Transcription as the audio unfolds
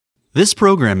This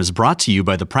program is brought to you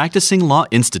by the Practicing Law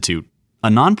Institute, a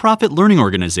nonprofit learning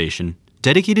organization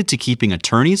dedicated to keeping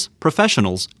attorneys,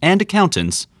 professionals, and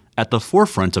accountants at the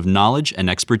forefront of knowledge and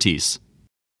expertise.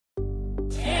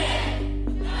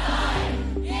 10,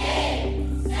 9,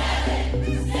 8,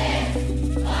 7,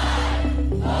 6,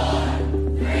 5,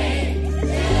 4, 3, 2,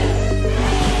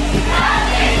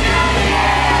 Happy New Year!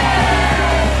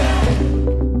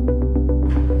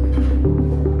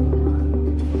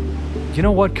 You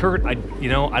know what, Kurt? I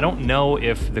don't know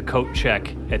if the coat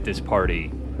check at this party,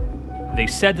 they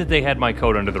said that they had my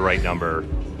coat under the right number.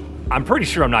 I'm pretty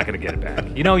sure I'm not going to get it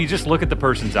back. You know, you just look at the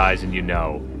person's eyes and you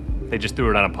know they just threw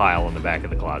it on a pile in the back of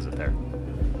the closet there.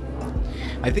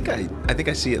 I think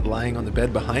I see it lying on the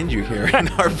bed behind you here in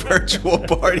our virtual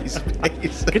party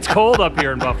space. It's cold up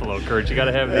here in Buffalo, Kurt. You got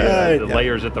to have the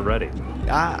layers at the ready.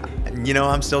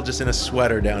 I'm still just in a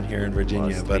sweater down here in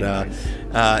Virginia, but nice.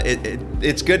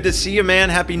 It's good to see you, man.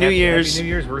 Happy New Year's. Happy New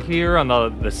Year's. We're here on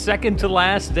the second to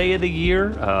last day of the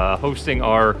year, hosting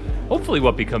our, hopefully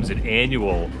what becomes an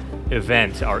annual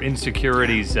event, our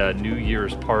inSecurities New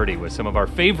Year's party with some of our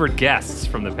favorite guests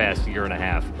from the past year and a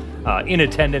half in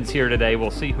attendance here today.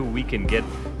 We'll see who we can get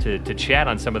to chat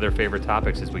on some of their favorite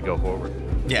topics as we go forward.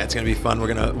 Yeah, it's going to be fun.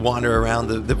 We're going to wander around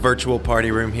the virtual party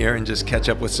room here and just catch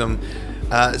up with some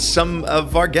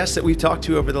of our guests that we've talked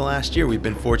to over the last year. We've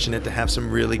been fortunate to have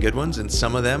some really good ones, and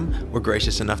some of them were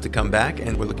gracious enough to come back,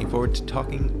 and we're looking forward to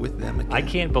talking with them again. I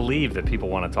can't believe that people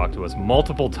want to talk to us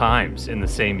multiple times in the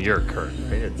same year, Kurt.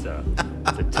 It's a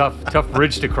tough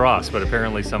bridge to cross, but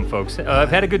apparently some folks have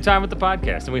had a good time with the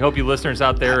podcast, and we hope you listeners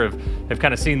out there have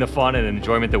kind of seen the fun and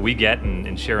enjoyment that we get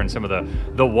and sharing some of the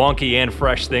wonky and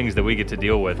fresh things that we get to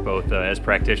deal with, both as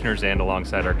practitioners and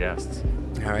alongside our guests.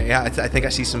 All right, yeah, I think I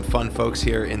see some fun folks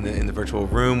here in the virtual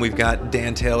room. We've got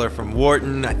Dan Taylor from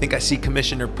Wharton. I think I see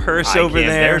Commissioner Peirce over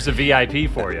there. There's a VIP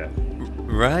for you.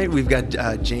 Right, we've got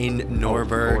Jane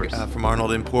Norberg from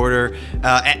Arnold and Porter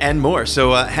and more.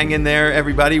 So hang in there,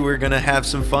 everybody. We're going to have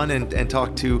some fun and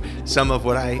talk to some of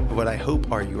what I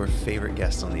hope are your favorite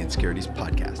guests on the inSecurities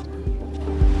podcast.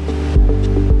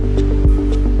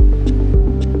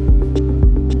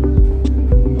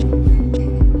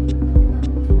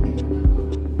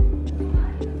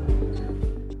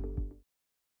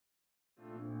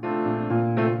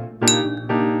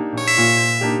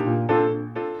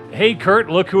 Hey, Kurt,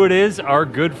 look who it is, our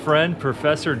good friend,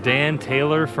 Professor Dan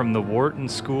Taylor from the Wharton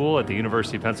School at the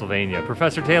University of Pennsylvania.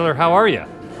 Professor Taylor, how are you?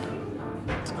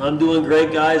 I'm doing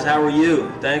great, guys. How are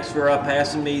you? Thanks for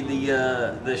passing me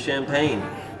the champagne.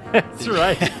 That's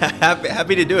right.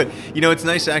 Happy to do it. You know, it's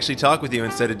nice to actually talk with you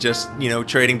instead of just,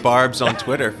 trading barbs on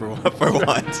Twitter for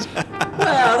once.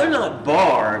 Well, they're not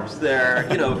barbs. They're,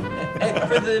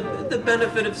 for the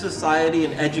benefit of society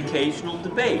and educational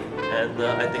debate. And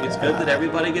I think it's good that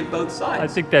everybody get both sides. I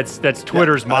think that's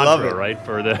Twitter's mantra, right?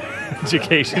 For the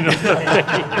education of the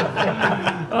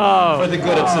for the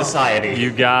good of society.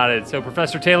 You got it. So,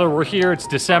 Professor Taylor, we're here. It's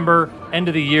December, end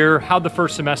of the year. How'd the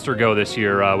first semester go this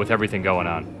year with everything going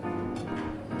on?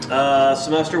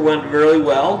 Semester went very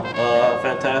well.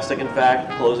 Fantastic, in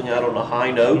fact, closing out on a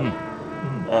high note.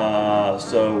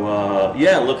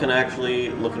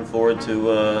 Looking forward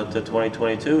to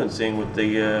 2022 and seeing what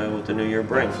the new year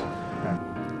brings.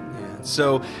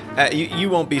 So you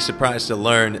won't be surprised to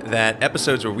learn that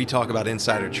episodes where we talk about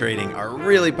insider trading are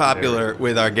really popular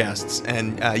with our guests.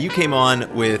 And you came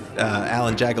on with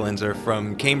Alan Jagalinzer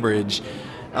from Cambridge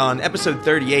on episode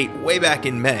 38 way back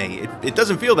in May. It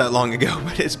doesn't feel that long ago,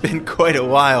 but it's been quite a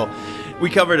while. We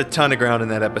covered a ton of ground in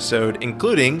that episode,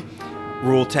 including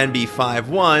Rule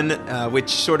 10b-5-1, which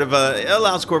sort of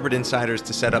allows corporate insiders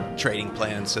to set up trading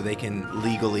plans so they can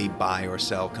legally buy or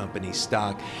sell company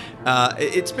stock.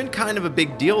 It's been kind of a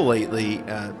big deal lately,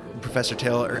 Professor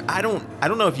Taylor. I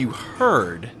don't know if you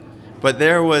heard, but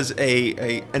there was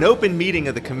an open meeting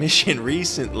of the commission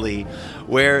recently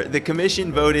where the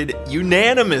commission voted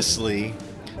unanimously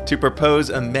to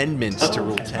propose amendments to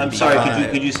Rule 10b-5. I'm sorry,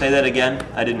 could you say that again?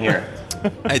 I didn't hear.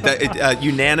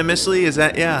 Unanimously, is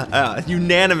that? Yeah.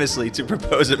 Unanimously to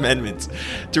propose amendments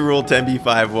to Rule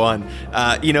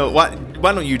 10b-5-1.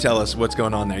 Why don't you tell us what's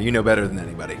going on there? You know better than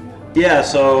anybody. Yeah,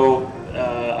 so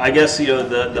I guess,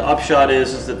 the upshot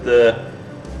is that the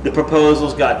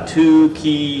proposal's got two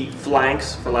key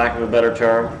flanks, for lack of a better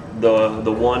term.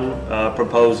 The one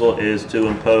proposal is to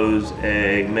impose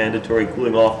a mandatory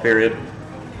cooling off period,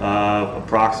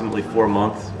 approximately 4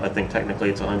 months. I think technically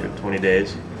it's 120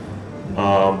 days.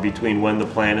 Between when the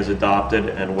plan is adopted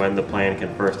and when the plan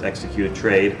can first execute a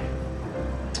trade.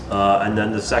 And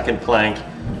then the second plank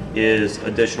is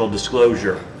additional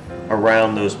disclosure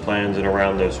around those plans and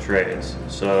around those trades.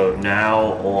 So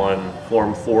now on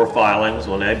Form 4 filings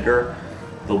on Edgar,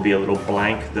 there'll be a little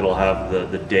blank that'll have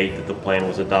the date that the plan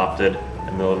was adopted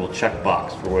and the little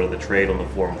checkbox for whether the trade on the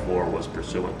Form 4 was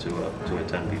pursuant to a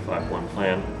 10b5-1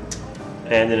 plan.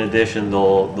 And in addition,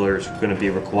 there's going to be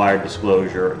required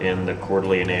disclosure in the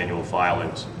quarterly and annual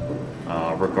filings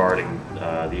regarding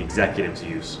the executive's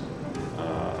use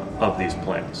of these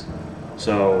plans.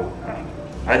 So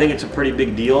I think it's a pretty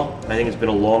big deal. I think it's been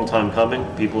a long time coming.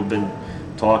 People have been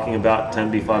talking about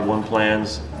 10b5-1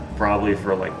 plans probably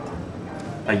for like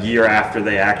a year after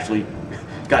they actually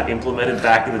got implemented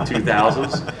back in the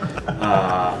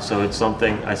 2000s. So it's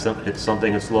something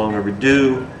that's long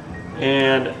overdue.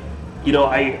 And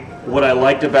what I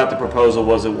liked about the proposal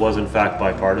was it was in fact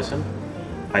bipartisan.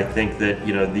 I think that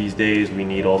these days we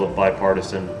need all the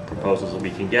bipartisan proposals that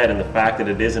we can get, and the fact that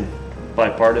it isn't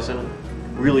bipartisan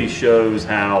really shows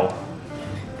how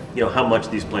much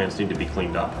these plans need to be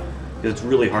cleaned up. Because it's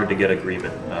really hard to get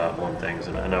agreement on things,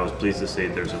 and I was pleased to see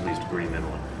there's at least agreement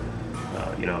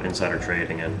on insider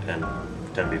trading and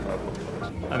 10b5-1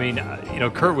 plans. I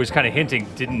mean, Kurt was kind of hinting,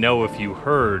 didn't know if you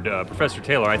heard, Professor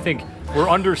Taylor. I think we're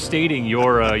understating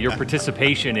your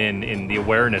participation in the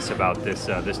awareness about this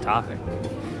topic.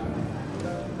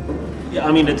 Yeah,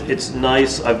 I mean it's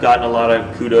nice. I've gotten a lot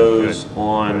of kudos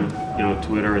on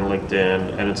Twitter and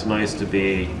LinkedIn, and it's nice to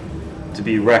be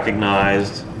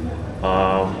recognized.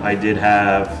 I did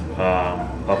have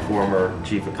a former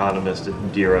chief economist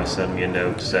at DERA send me a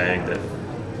note saying that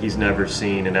he's never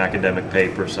seen an academic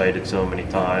paper cited so many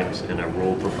times in a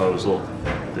rule proposal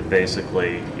that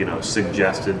basically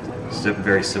suggested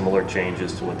very similar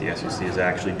changes to what the SEC is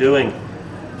actually doing.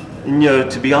 And,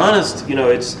 to be honest,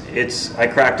 it's I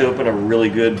cracked open a really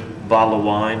good bottle of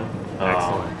wine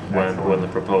when the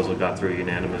proposal got through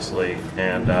unanimously,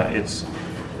 and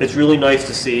it's really nice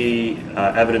to see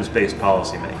evidence-based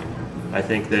policymaking. I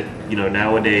think that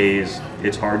nowadays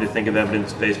it's hard to think of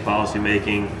evidence-based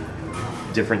policymaking.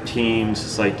 Different teams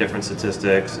cite different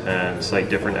statistics and cite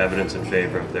different evidence in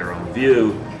favor of their own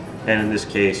view, and in this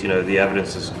case, the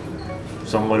evidence is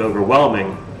somewhat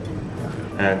overwhelming.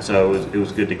 And so it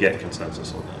was good to get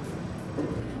consensus on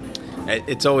that.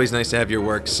 It's always nice to have your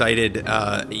work cited.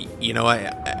 I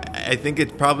think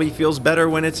it probably feels better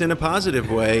when it's in a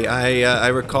positive way. I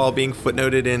recall being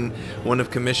footnoted in one of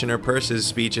Commissioner Peirce's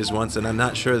speeches once, and I'm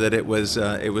not sure that it was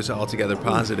altogether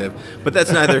positive. But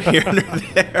that's neither here nor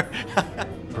there.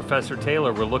 Professor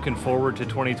Taylor, we're looking forward to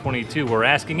 2022. We're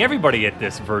asking everybody at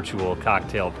this virtual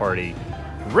cocktail party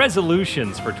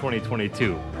resolutions for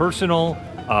 2022. Personal.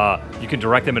 You can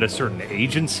direct them at a certain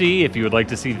agency if you would like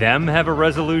to see them have a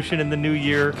resolution in the new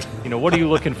year. What are you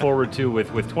looking forward to with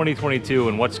 2022,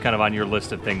 and what's kind of on your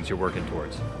list of things you're working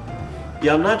towards?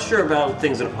 Yeah, I'm not sure about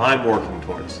things that I'm working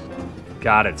towards.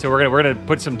 Got it. So we're gonna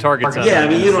put some targets on. Yeah, I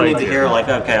mean, you don't need to hear like,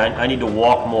 okay, I need to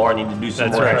walk more, I need to do some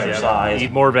more exercise. Yeah.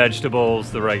 Eat more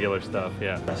vegetables, the regular stuff,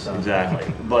 yeah. Yes,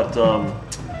 exactly. But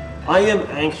I am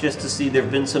anxious to see there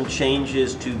have been some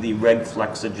changes to the Reg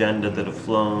Flex agenda that have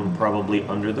flown probably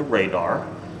under the radar.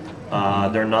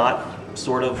 They're not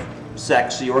sort of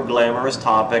sexy or glamorous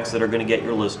topics that are going to get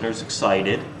your listeners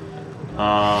excited.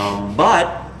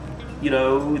 But,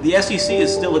 the SEC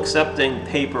is still accepting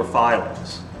paper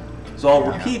filings. So I'll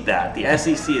repeat that. The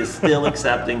SEC is still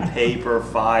accepting paper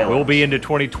filings. We'll be into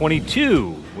 2022,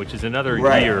 which is another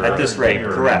year. At this rate,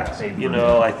 correct.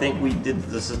 I think we did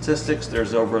the statistics.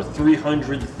 There's over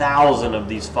 300,000 of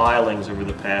these filings over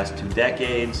the past 2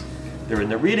 decades. They're in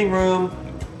the reading room.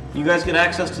 You guys get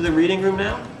access to the reading room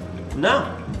now?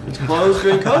 No. It's closed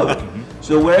during COVID.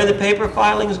 So where are the paper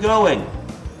filings going?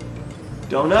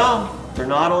 Don't know. They're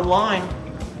not online.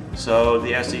 So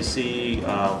the SEC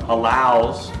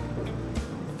allows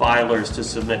filers to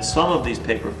submit some of these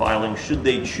paper filings should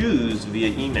they choose via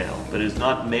email, but is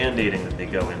not mandating that they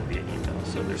go in via email,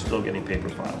 so they're still getting paper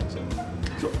filings in.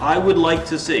 So I would like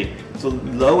to see, so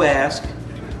low ask,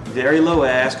 very low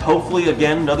ask, hopefully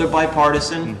again another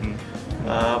bipartisan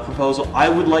proposal. I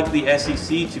would like the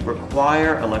SEC to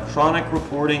require electronic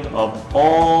reporting of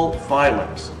all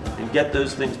filings and get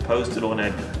those things posted on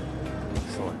Edgar.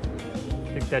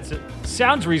 I think that's it.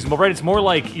 Sounds reasonable, right? It's more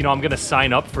like, I'm going to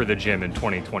sign up for the gym in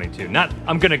 2022. Not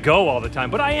I'm going to go all the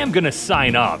time, but I am going to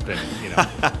sign up. And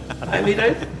I mean,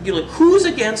 who's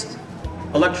against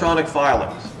electronic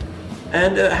filings?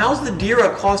 And how's the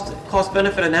DERA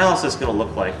cost-benefit analysis going to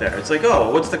look like there? It's like,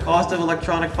 what's the cost of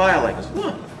electronic filings?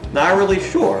 Not really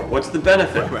sure. What's the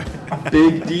benefit? Right.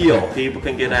 Big deal. People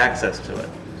can get access to it.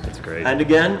 That's great. And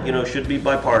again, should be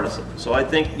bipartisan. So I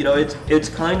think, it's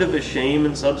kind of a shame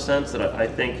in some sense that I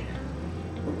think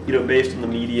based on the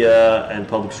media and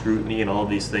public scrutiny and all of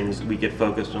these things, we get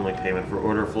focused on like payment for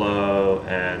order flow,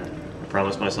 and I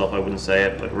promised myself I wouldn't say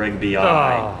it, but Reg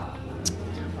BI.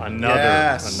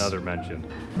 Another mention.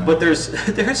 But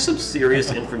there's some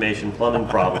serious information plumbing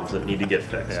problems that need to get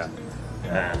fixed.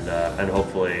 And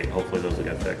hopefully those will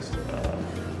get fixed in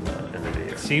the new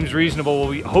year. Seems reasonable.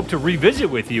 We hope to revisit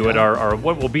with you at our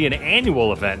what will be an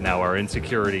annual event now, our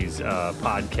inSecurities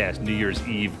podcast New Year's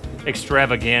Eve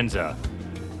extravaganza.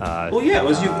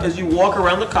 As you walk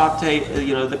around the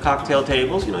cocktail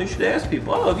tables, you should ask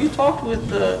people, have you talked with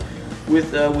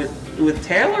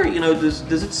Taylor?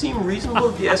 Does it seem reasonable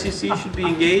that the SEC should be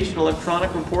engaged in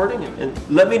electronic reporting? And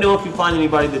let me know if you find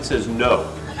anybody that says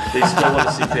no. They still want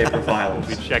to see paper filings.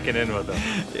 We'll be checking in with them.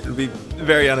 It'll be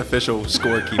very unofficial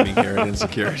scorekeeping here at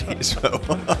inSecurities. So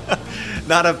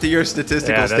not up to your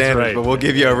statistical standards, right. But we'll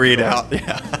give you a readout.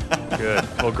 Yeah. Good.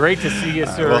 Well, great to see you,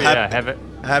 sir. Have it.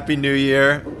 Happy New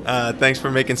Year. Thanks for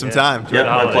making some time. Yeah,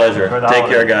 my pleasure. Take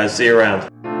care, guys. See you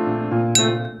around.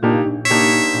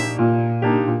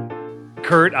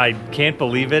 Kurt, I can't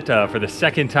believe it. For the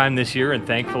second time this year, and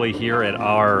thankfully here at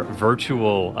our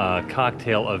virtual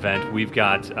cocktail event, we've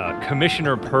got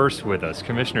Commissioner Peirce with us.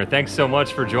 Commissioner, thanks so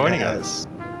much for joining us.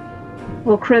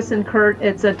 Well, Chris and Kurt,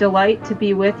 it's a delight to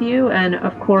be with you, and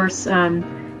of course,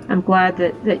 I'm glad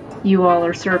that you all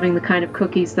are serving the kind of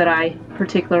cookies that I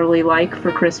particularly like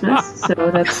for Christmas. So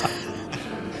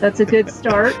that's a good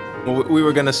start. Well, we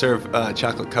were going to serve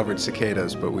chocolate-covered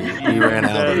cicadas, but we ran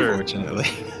out, unfortunately.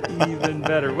 Even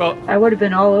better. Well, I would have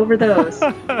been all over those.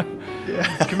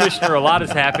 Commissioner, a lot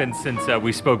has happened since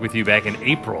we spoke with you back in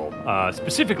April,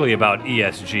 specifically about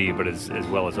ESG, but as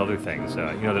well as other things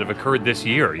that have occurred this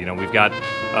year. We've got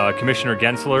Commissioner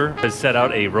Gensler has set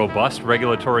out a robust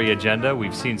regulatory agenda.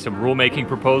 We've seen some rulemaking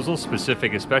proposals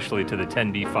specific especially to the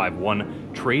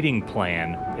 10b5-1 trading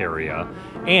plan area,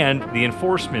 and the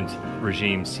enforcement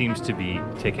regime seems to be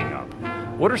ticking up.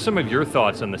 What are some of your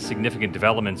thoughts on the significant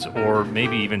developments, or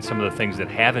maybe even some of the things that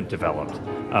haven't developed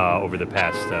over the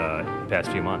past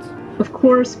few months? Of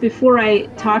course, before I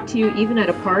talk to you, even at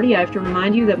a party, I have to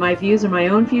remind you that my views are my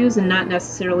own views and not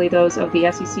necessarily those of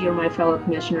the SEC or my fellow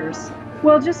commissioners.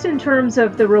 Well, just in terms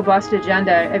of the robust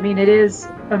agenda, it is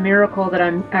a miracle that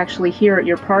I'm actually here at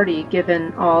your party,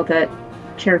 given all that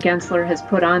Chair Gensler has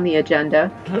put on the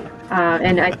agenda.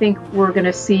 And I think we're going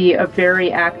to see a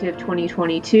very active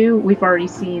 2022. We've already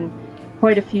seen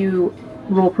quite a few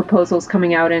rule proposals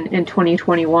coming out in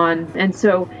 2021. And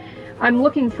so I'm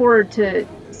looking forward to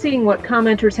seeing what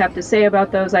commenters have to say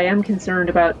about those. I am concerned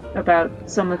about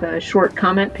some of the short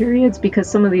comment periods because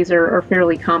some of these are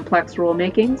fairly complex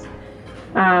rulemakings.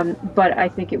 But I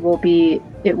think it will be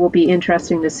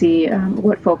interesting to see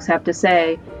what folks have to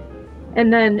say.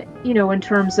 And then, in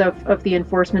terms of the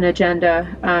enforcement agenda,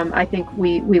 I think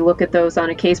we look at those on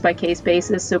a case-by-case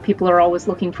basis. So people are always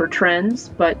looking for trends,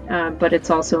 but it's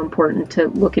also important to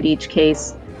look at each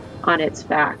case on its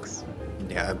facts.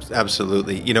 Yeah,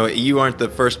 absolutely. You aren't the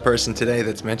first person today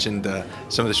that's mentioned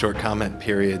some of the short comment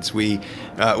periods. We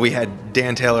had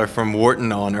Dan Taylor from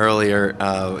Wharton on earlier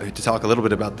to talk a little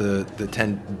bit about the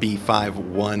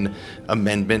 10b5-1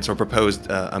 amendments or proposed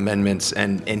amendments,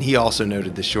 and he also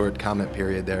noted the short comment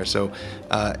period there. So,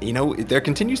 there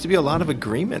continues to be a lot of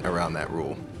agreement around that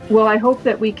rule. Well, I hope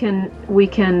that we can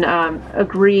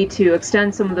agree to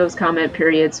extend some of those comment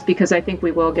periods because I think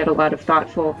we will get a lot of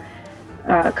thoughtful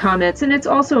comments, and it's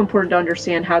also important to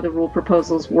understand how the rule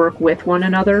proposals work with one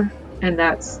another, and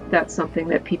that's something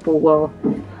that people will,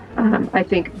 I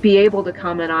think, be able to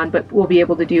comment on, but will be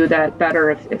able to do that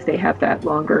better if they have that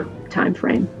longer time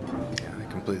frame. Yeah,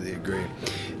 I completely agree.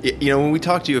 When we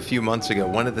talked to you a few months ago,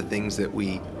 one of the things that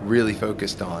we really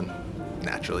focused on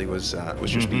naturally was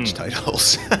your speech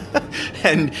titles.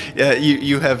 And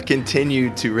you have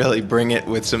continued to really bring it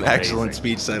with some excellent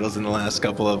speech titles in the last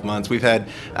couple of months. We've had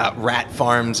rat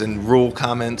farms and rule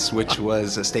comments, which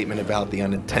was a statement about the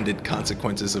unintended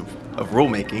consequences of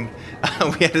rulemaking.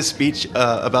 We had a speech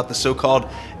about the so-called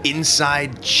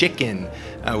inside chicken,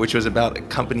 which was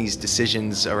about companies'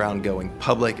 decisions around going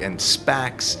public and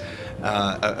SPACs.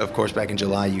 Of course, back in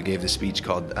July, you gave the speech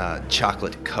called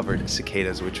Chocolate-Covered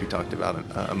Cicadas, which we talked about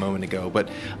a moment ago. But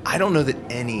I don't know that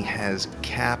any has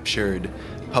captured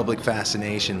public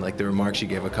fascination like the remarks you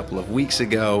gave a couple of weeks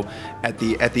ago at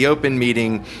the open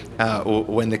meeting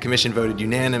when the commission voted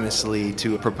unanimously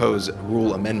to propose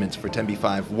rule amendments for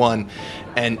 10b5-1.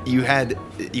 And you had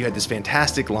this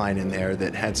fantastic line in there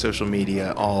that had social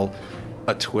media all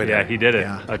A Twitter. Yeah, he did it.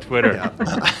 Yeah. A Twitter. Yeah.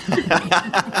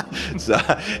 So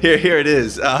here it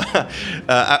is.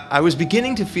 I was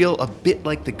beginning to feel a bit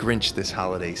like the Grinch this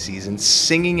holiday season.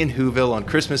 Singing in Whoville on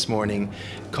Christmas morning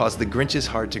caused the Grinch's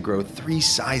heart to grow 3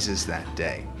 sizes that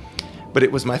day. But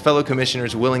it was my fellow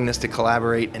commissioners' willingness to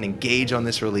collaborate and engage on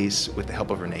this release with the help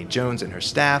of Renee Jones and her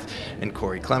staff and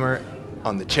Corey Clemmer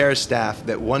on the chair's staff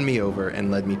that won me over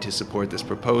and led me to support this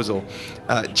proposal.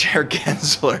 Chair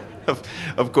Gensler,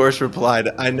 of course, replied,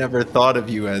 "I never thought of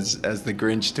you as the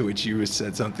Grinch," to which you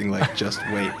said something like, "Just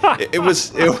wait." It was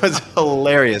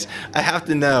hilarious. I have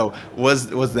to know,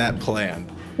 was that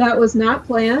planned? That was not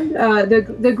planned.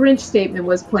 The Grinch statement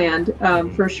was planned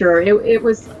for sure. It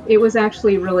was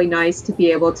actually really nice to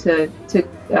be able to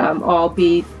all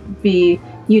be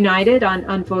united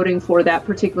on voting for that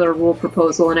particular rule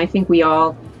proposal, and I think we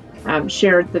all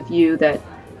shared the view that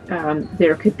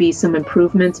there could be some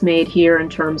improvements made here in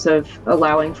terms of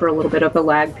allowing for a little bit of a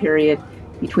lag period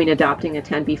between adopting a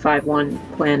 10b5-1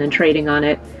 plan and trading on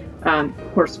it.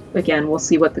 Of course, again, we'll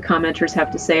see what the commenters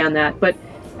have to say on that. But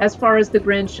as far as the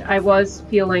Grinch, I was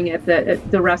feeling at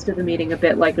the rest of the meeting a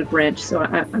bit like a Grinch, so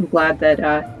I'm glad that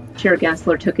Chair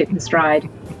Gensler took it in stride.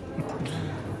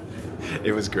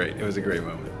 It was great. It was a great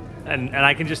moment. And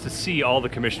I can just see all the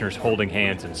commissioners holding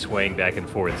hands and swaying back and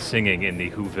forth, singing in the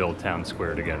Whoville Town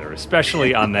Square together,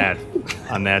 especially on that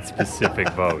specific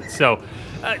vote. So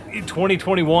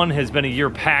 2021 has been a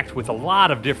year packed with a lot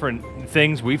of different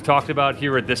things we've talked about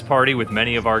here at this party with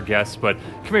many of our guests. But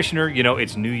Commissioner,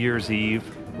 it's New Year's Eve.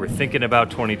 We're thinking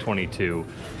about 2022.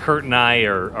 Kurt and I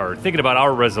are thinking about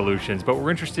our resolutions, but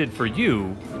we're interested for you,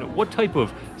 what type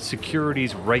of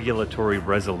securities regulatory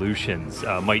resolutions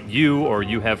might you or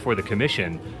you have for the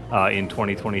Commission in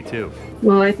 2022?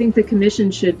 Well, I think the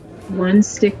Commission should, one,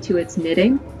 stick to its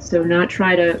knitting, so not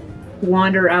try to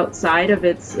wander outside of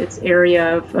its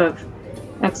area of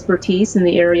expertise in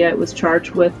the area it was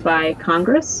charged with by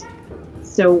Congress.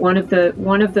 So one of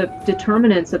the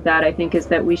determinants of that, I think, is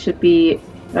that we should be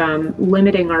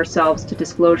limiting ourselves to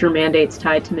disclosure mandates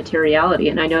tied to materiality.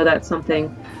 And I know that's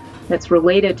something that's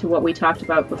related to what we talked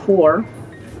about before.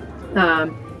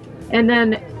 And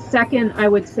then second, I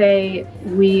would say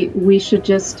we should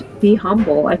just be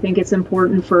humble. I think it's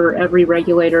important for every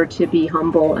regulator to be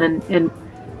humble, and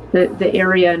the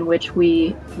area in which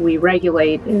we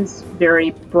regulate is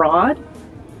very broad.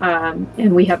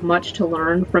 And we have much to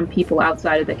learn from people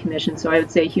outside of the Commission. So I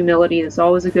would say humility is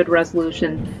always a good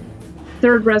resolution.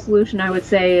 Third resolution I would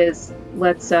say is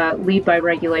let's lead by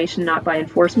regulation, not by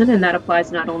enforcement. And that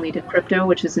applies not only to crypto,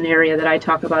 which is an area that I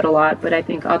talk about a lot, but I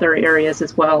think other areas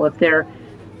as well. If there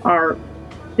are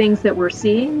things that we're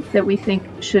seeing that we think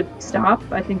should stop,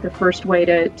 I think the first way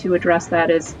to address that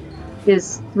is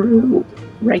through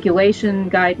regulation,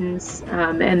 guidance,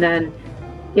 and then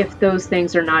if those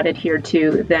things are not adhered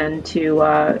to, then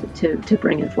to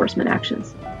bring enforcement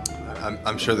actions.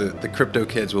 I'm sure the crypto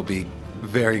kids will be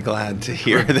very glad to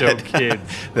hear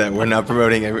that we're not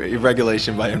promoting a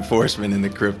regulation by enforcement in the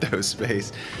crypto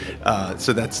space.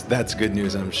 So that's good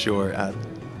news, I'm sure.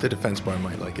 The Defense Bar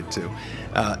might like it too.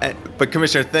 But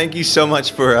Commissioner, thank you so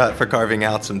much for carving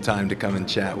out some time to come and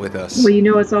chat with us.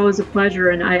 Well, it's always a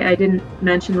pleasure, and I didn't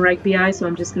mention Reg BI, so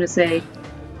I'm just going to say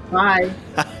bye.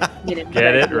 Get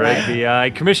it, Reg BI.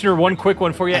 Commissioner, one quick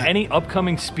one for you. Any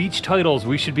upcoming speech titles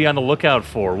we should be on the lookout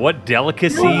for? What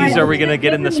delicacies are we going to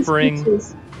get in the spring?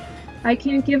 Speeches. I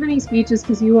can't give any speeches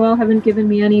because you all haven't given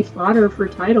me any fodder for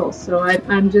titles, so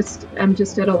I'm just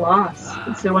at a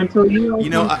loss. So until you all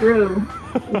come through,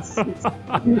 it's there's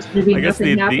going to be I guess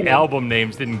nothing the happening. album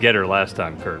names didn't get her last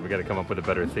time, Kurt. We got to come up with a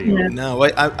better theme. Yeah. No,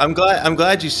 I'm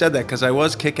glad you said that, because I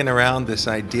was kicking around this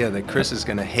idea that Chris is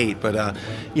going to hate, but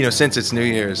since it's New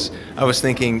Year's, I was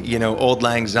thinking, Old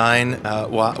Lang Syne,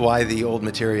 why the old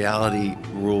materiality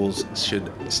rules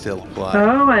should still apply.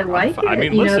 Oh, I like it. I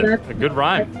mean, listen, a good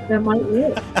rhyme. That might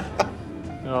work.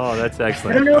 Oh, that's I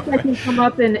excellent. don't know if I can come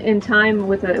up in time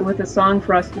with a song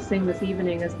for us to sing this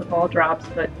evening as the ball drops,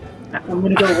 but I'm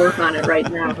going to go work on it right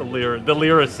now. The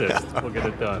lyricist will get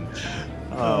it done.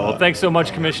 Well, thanks so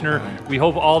much, Commissioner. We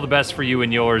hope all the best for you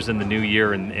and yours in the new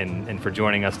year, and for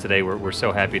joining us today. We're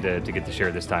so happy to get to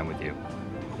share this time with you.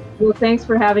 Well, thanks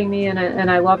for having me, and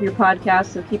I love your podcast,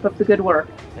 so keep up the good work.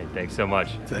 Hey, thanks so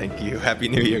much. Thank you. Happy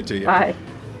New Year to you. Bye.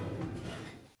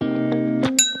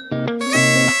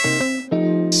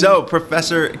 So,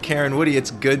 Professor Karen Woody, it's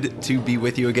good to be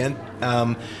with you again.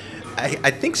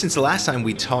 I think since the last time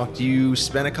we talked, you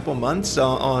spent a couple months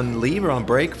on leave or on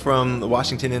break from the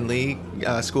Washington and Lee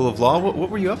School of Law. What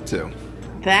were you up to?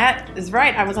 That is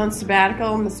right. I was on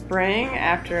sabbatical in the spring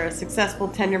after a successful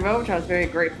tenure vote, which I was very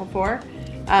grateful for.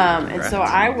 And so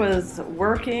I was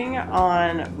working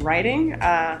on writing,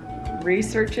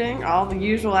 researching all the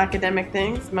usual academic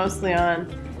things, mostly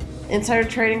on insider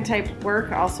trading type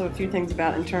work. Also, a few things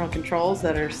about internal controls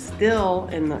that are still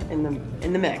in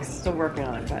the mix. Still working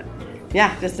on it, but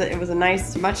yeah, it was a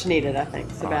nice, much needed, I think,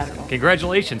 sabbatical. Awesome.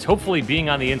 Congratulations! Hopefully, being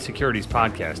on the inSecurities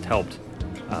podcast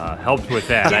helped with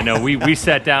that. I know we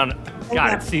sat down.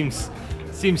 God, it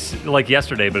seems like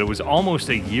yesterday, but it was almost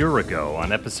a year ago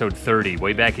on episode 30,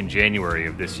 way back in January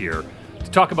of this year,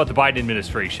 to talk about the Biden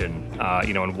administration,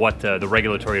 and what the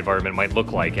regulatory environment might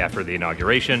look like after the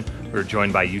inauguration. We were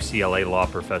joined by UCLA law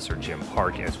professor Jim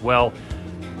Park as well.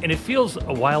 And it feels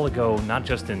a while ago, not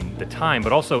just in the time,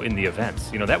 but also in the events.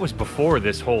 That was before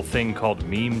this whole thing called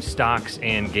meme stocks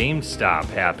and GameStop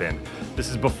happened. This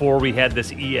is before we had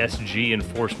this ESG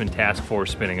enforcement task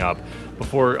force spinning up,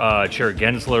 before Chair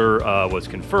Gensler was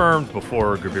confirmed,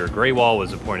 before Gabir Graywal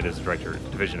was appointed as Director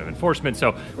of Division of Enforcement.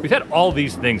 So we've had all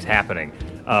these things happening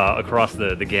across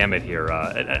the gamut here.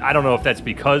 I don't know if that's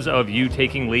because of you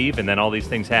taking leave and then all these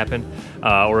things happened,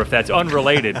 or if that's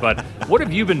unrelated, but what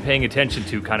have you been paying attention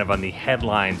to kind of on the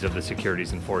headlines of the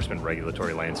securities enforcement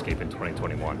regulatory landscape in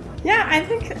 2021? Yeah, I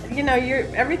think,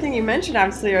 everything you mentioned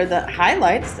obviously are the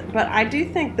highlights, but I do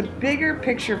think the bigger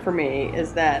picture for me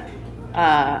is that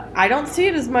I don't see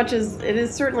it as much as it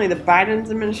is certainly the Biden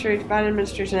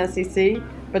administration SEC,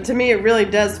 but to me it really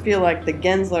does feel like the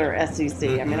Gensler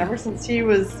SEC. I mean, ever since he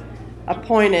was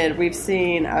appointed, we've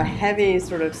seen a heavy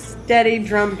sort of steady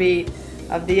drumbeat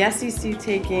of the SEC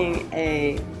taking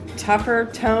a tougher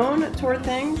tone toward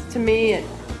things. To me, it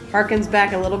harkens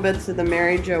back a little bit to the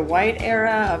Mary Jo White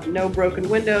era of no broken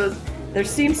windows. There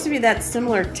seems to be that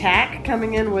similar tack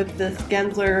coming in with this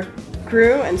Gensler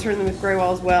crew, and certainly with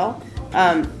Graywal as well.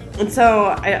 And so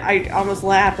I almost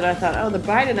laughed, and I thought, the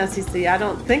Biden SEC, I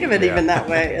don't think of it even that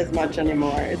way as much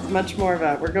anymore. It's much more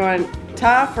of we're going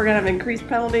tough, we're going to have increased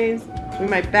penalties, we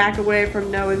might back away from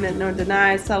no admit, no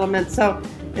deny settlement. So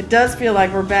it does feel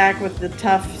like we're back with the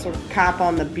tough sort of cop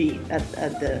on the beat at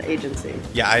the agency.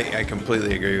 Yeah, I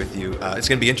completely agree with you. It's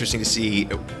going to be interesting to see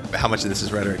how much of this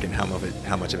is rhetoric and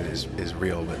how much of it is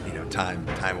real, but time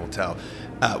will tell.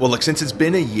 Well, look, since it's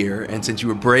been a year, and since you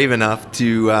were brave enough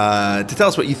to tell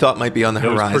us what you thought might be on the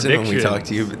horizon when we talked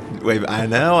to you, I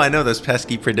know those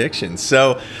pesky predictions.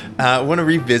 So I want to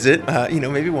revisit,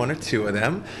 maybe one or two of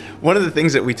them. One of the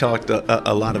things that we talked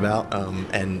a lot about,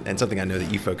 and something I know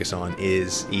that you focus on,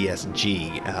 is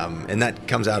ESG, and that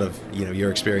comes out of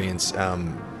your experience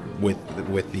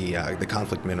with the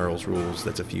conflict minerals rules.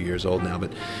 That's a few years old now,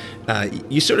 but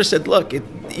you sort of said, look,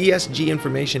 ESG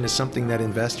information is something that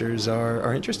investors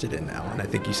are interested in now, and I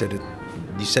think you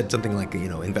said something like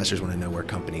investors want to know where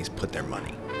companies put their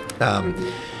money.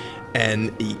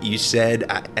 And you said,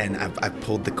 and I've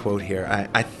pulled the quote here,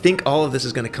 I think all of this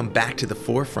is going to come back to the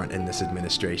forefront in this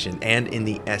administration and in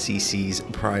the SEC's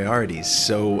priorities.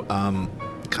 So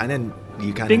you kind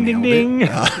of nailed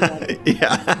it.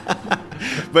 Yeah.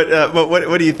 But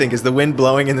what do you think? Is the wind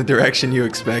blowing in the direction you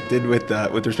expected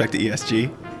with respect to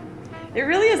ESG? It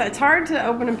really is. It's hard to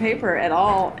open a paper at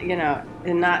all,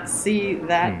 and not see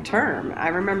that term. I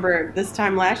remember this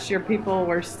time last year, people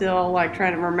were still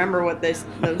trying to remember what those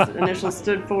initials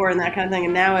stood for and that kind of thing.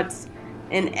 And now it's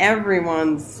in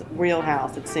everyone's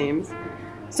wheelhouse, it seems.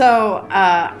 So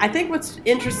I think what's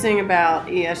interesting about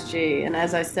ESG, and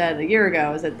as I said a year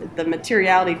ago, is that the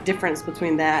materiality difference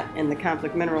between that and the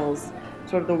conflict minerals,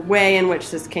 sort of the way in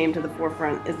which this came to the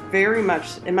forefront, is very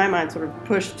much, in my mind, sort of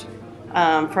pushed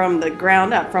from the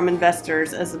ground up, from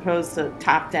investors, as opposed to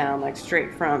top down,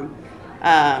 straight from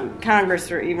Congress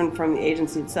or even from the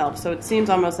agency itself. So it seems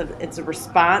almost that it's a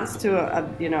response to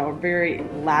a very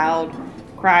loud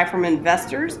cry from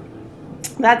investors.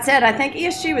 That said, I think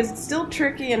ESG was still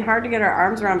tricky and hard to get our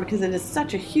arms around because it is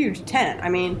such a huge tent. I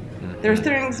mean, there's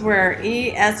things where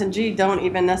E, S, and G don't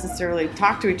even necessarily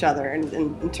talk to each other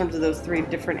in terms of those three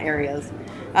different areas.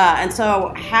 And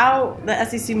so how the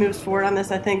SEC moves forward on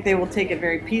this, I think they will take it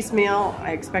very piecemeal.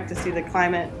 I expect to see the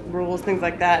climate rules, things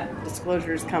like that,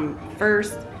 disclosures come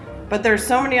first. But there's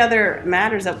so many other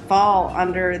matters that fall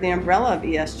under the umbrella of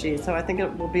ESG, so I think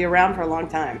it will be around for a long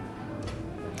time.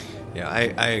 Yeah,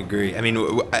 I agree. I mean,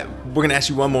 we're going to ask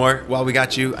you one more while we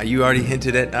got you. You already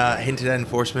hinted at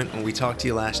enforcement when we talked to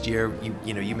you last year.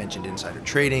 You mentioned insider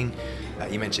trading.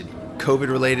 You mentioned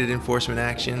COVID-related enforcement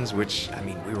actions, which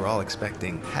we were all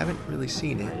expecting. Haven't really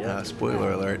seen it.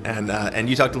 Spoiler alert. And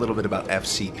you talked a little bit about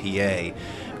FCPA.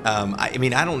 I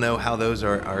don't know how those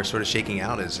are sort of shaking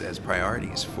out as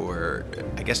priorities for,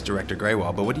 I guess, Director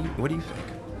Graywal. But what do you think?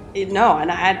 No, and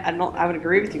I would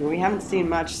agree with you. We haven't seen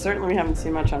much. Certainly, we haven't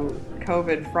seen much on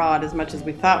COVID fraud as much as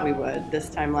we thought we would this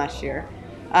time last year.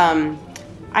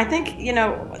 I think,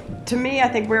 to me, I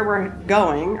think where we're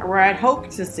going, or where I'd hope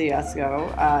to see us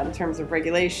go in terms of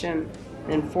regulation,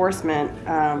 enforcement,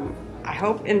 I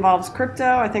hope involves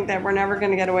crypto. I think that we're never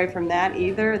going to get away from that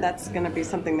either. That's going to be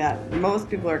something that most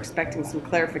people are expecting some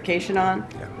clarification on.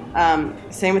 Yeah.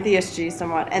 Same with ESG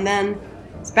somewhat. And then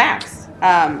SPACs.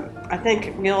 I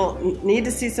think we'll need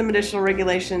to see some additional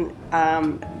regulation,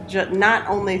 not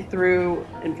only through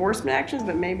enforcement actions,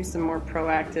 but maybe some more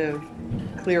proactive,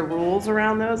 clear rules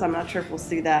around those. I'm not sure if we'll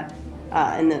see that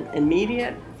in the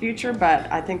immediate future,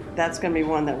 but I think that's going to be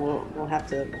one that we'll have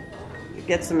to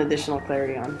get some additional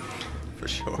clarity on. For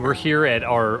sure. We're here at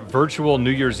our virtual New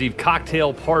Year's Eve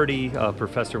cocktail party,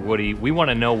 Professor Woody. We want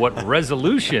to know what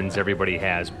resolutions everybody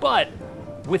has, but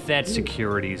with that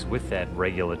securities, with that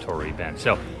regulatory bent.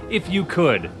 So if you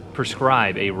could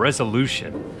prescribe a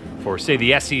resolution for, say,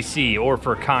 the SEC or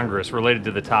for Congress related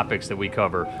to the topics that we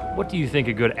cover, what do you think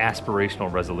a good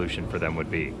aspirational resolution for them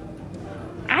would be?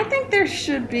 I think there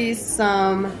should be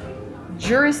some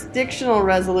jurisdictional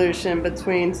resolution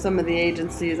between some of the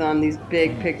agencies on these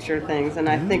big picture things, and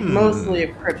I think mostly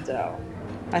of crypto.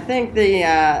 I think the,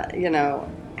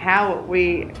 how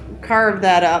we carve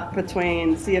that up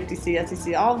between CFTC,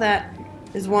 SEC, all that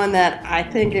is one that I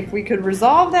think if we could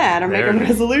resolve that or make a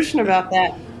resolution about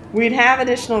that, we'd have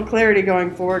additional clarity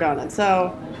going forward on it.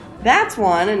 So that's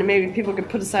one, and maybe people could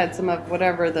put aside some of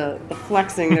whatever the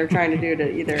flexing they're trying to do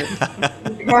to either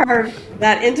carve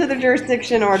that into the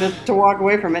jurisdiction or to walk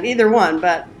away from it, either one.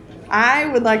 But I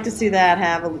would like to see that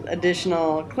have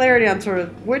additional clarity on sort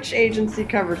of which agency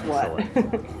covers what.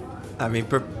 I mean,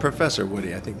 Professor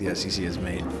Woody, I think the SEC has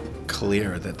made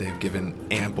clear that they've given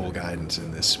ample guidance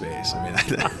in this space. I mean,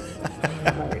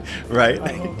 right?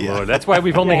 Yeah. Well, that's why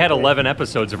we've only had 11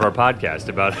 episodes of our podcast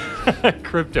about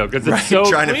crypto, because it's so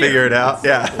trying clear. to figure it out.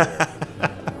 Exactly.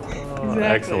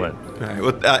 Excellent. All right.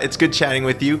 Well, it's good chatting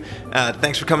with you.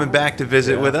 Thanks for coming back to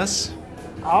visit with us.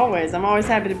 Always. I'm always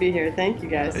happy to be here. Thank you,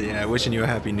 guys. Yeah, wishing you a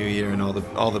happy new year and all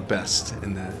the best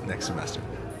in the next semester.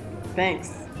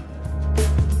 Thanks.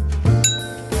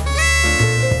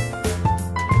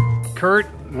 Kurt,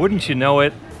 wouldn't you know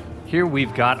it? Here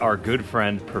we've got our good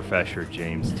friend, Professor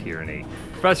James Tierney.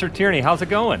 Professor Tierney, how's it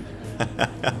going?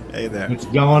 Hey there. It's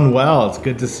going well. It's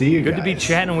good to see you Good guys. to be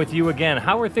chatting with you again.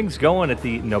 How are things going at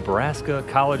the Nebraska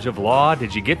College of Law?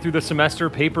 Did you get through the semester?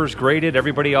 Papers graded?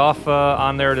 Everybody off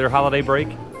on their holiday break?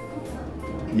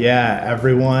 Yeah,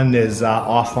 everyone is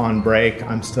off on break.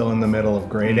 I'm still in the middle of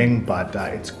grading, but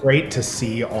it's great to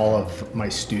see all of my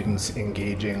students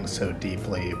engaging so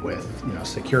deeply with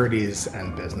securities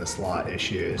and business law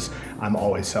issues. I'm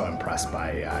always so impressed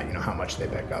by how much they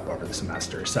pick up over the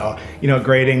semester. So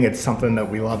grading, it's something that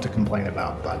we love to complain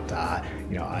about, but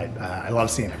I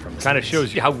love seeing it from the Kind of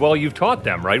students. shows you how well you've taught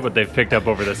them, right? What they've picked up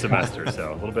over the semester.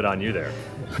 So a little bit on you there.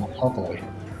 Hopefully.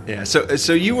 Yeah,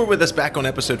 so you were with us back on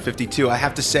episode 52. I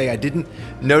have to say, I didn't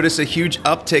notice a huge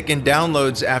uptick in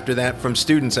downloads after that from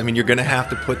students. I mean, you're going to have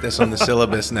to put this on the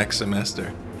syllabus next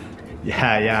semester.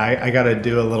 Yeah, I got to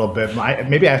do a little bit.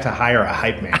 Maybe I have to hire a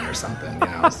hype man or something.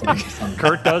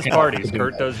 Kurt does parties.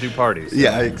 Kurt does do parties.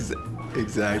 Yeah,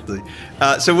 exactly.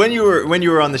 So when you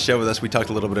were on the show with us, we talked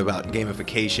a little bit about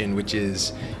gamification, which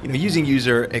is using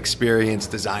user experience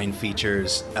design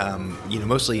features,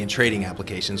 mostly in trading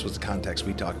applications was the context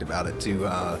we talked about it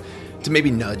to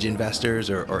maybe nudge investors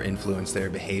or influence their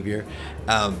behavior.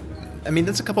 I mean,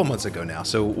 that's a couple months ago now.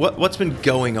 So what's been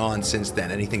going on since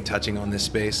then? Anything touching on this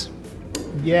space?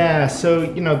 Yeah, so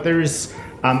there's.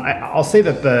 I'll say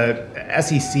that the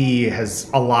SEC has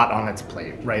a lot on its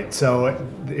plate, right? So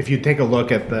if you take a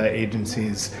look at the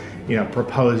agency's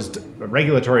proposed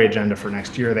regulatory agenda for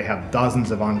next year, they have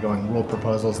dozens of ongoing rule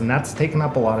proposals, and that's taken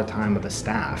up a lot of time with the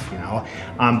staff.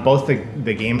 Both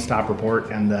the GameStop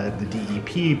report and the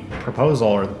DEP proposal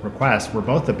or request were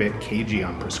both a bit cagey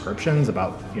on prescriptions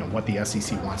about what the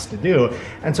SEC wants to do,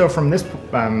 and so from this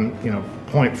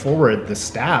point forward, the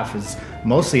staff is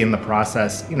mostly in the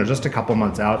process, just a couple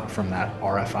months out from that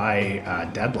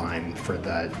RFI deadline for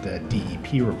the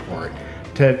DEP report,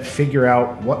 to figure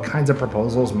out what kinds of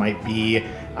proposals might be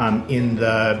in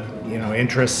the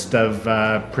interest of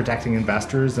protecting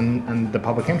investors and the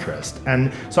public interest.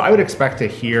 And so I would expect to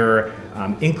hear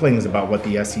inklings about what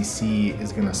the SEC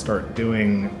is going to start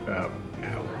doing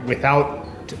without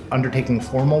undertaking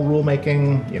formal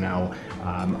rulemaking,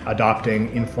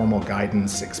 adopting informal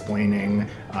guidance, explaining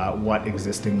what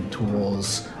existing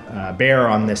tools bear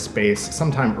on this space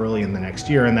sometime early in the next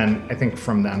year. And then I think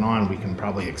from then on, we can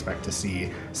probably expect to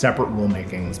see separate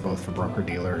rulemakings, both for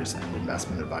broker-dealers and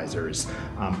investment advisors,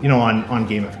 on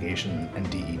gamification and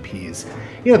DEPs.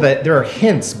 There are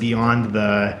hints beyond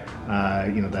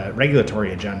the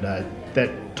regulatory agenda that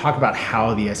talk about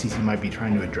how the SEC might be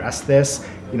trying to address this.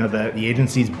 The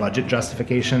agency's budget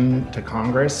justification to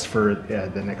Congress for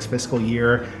the next fiscal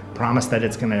year promised that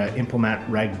it's going to implement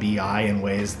Reg BI in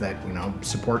ways that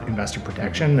support investor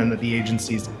protection, and that the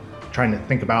agency's trying to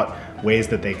think about ways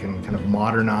that they can kind of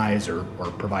modernize or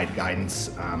provide guidance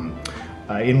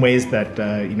in ways that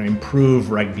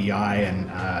improve Reg BI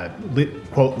and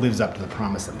quote lives up to the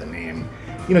promise of the name.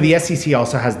 The SEC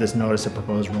also has this notice of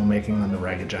proposed rulemaking on the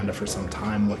reg agenda for some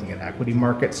time, looking at equity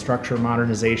market structure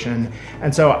modernization.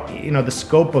 And so, the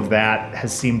scope of that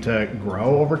has seemed to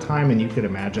grow over time, and you could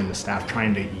imagine the staff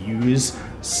trying to use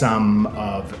some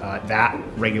of that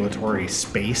regulatory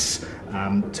space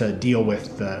to deal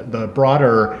with the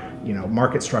broader,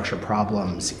 market structure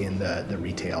problems in the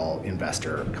retail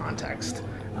investor context.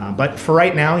 But for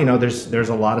right now, there's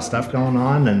a lot of stuff going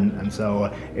on, and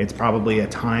so it's probably a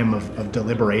time of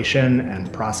deliberation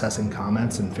and processing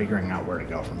comments and figuring out where to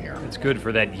go from here. It's good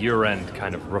for that year-end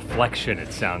kind of reflection,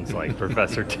 it sounds like,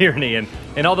 Professor Tierney.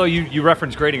 And although you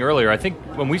referenced grading earlier, I think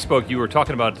when we spoke, you were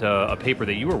talking about a paper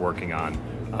that you were working on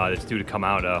that's due to come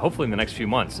out hopefully in the next few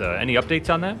months. Any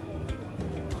updates on that?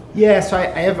 Yeah, so I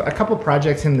have a couple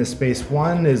projects in this space.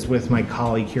 One is with my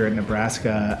colleague here at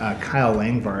Nebraska, Kyle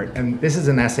Langvart, and this is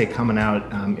an essay coming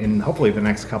out in hopefully the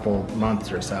next couple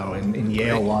months or so in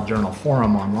Yale Law Journal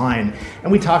Forum online.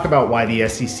 And we talk about why the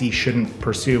SEC shouldn't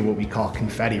pursue what we call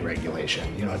confetti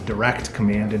regulation, direct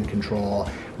command and control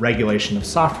regulation of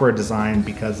software design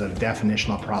because of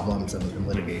definitional problems and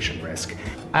litigation risk.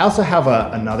 I also have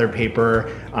another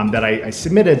paper that I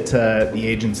submitted to the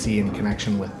agency in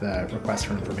connection with the request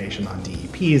for information on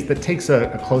DEPs that takes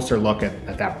a closer look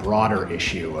at that broader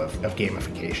issue of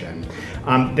gamification.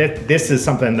 This is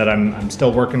something that I'm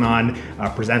still working on,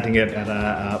 presenting it at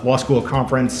a law school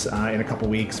conference in a couple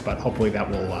weeks, but hopefully that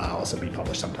will also be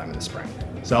published sometime in the spring.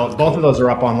 So both of those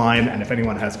are up online, and if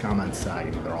anyone has comments,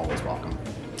 they're always welcome.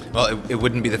 Well, it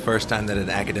wouldn't be the first time that an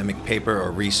academic paper or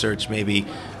research maybe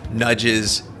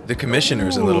nudges the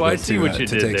commissioners a little bit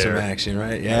to take some action,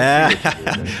 right?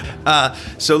 Yeah.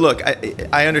 So look,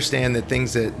 I understand that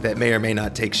things that may or may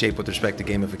not take shape with respect to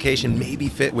gamification maybe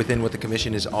fit within what the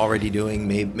commission is already doing.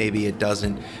 Maybe it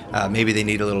doesn't. Maybe they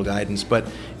need a little guidance. But,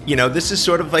 this is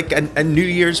sort of like a New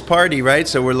Year's party, right?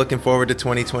 So we're looking forward to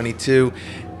 2022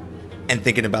 and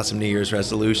thinking about some New Year's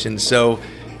resolutions. So,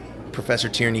 Professor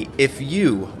Tierney, if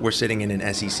you were sitting in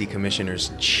an SEC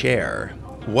commissioner's chair,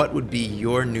 what would be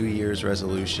your New Year's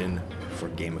resolution for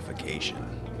gamification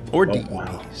or DEPs?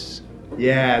 Wow.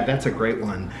 Yeah, that's a great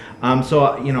one.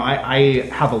 I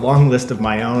have a long list of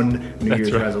my own New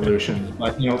Year's resolutions,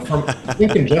 but from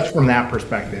thinking just from that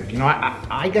perspective,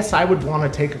 I guess I would want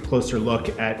to take a closer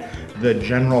look at the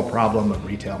general problem of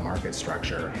retail market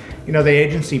structure. The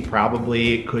agency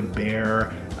probably could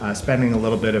bear spending a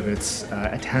little bit of its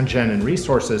attention and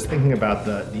resources thinking about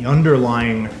the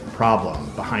underlying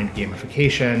problem behind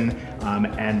gamification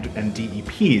and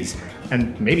DEPs,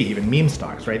 and maybe even meme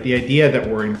stocks, right? The idea that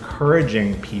we're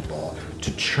encouraging people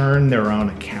to churn their own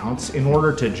accounts in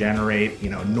order to generate,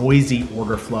 noisy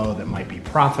order flow that might be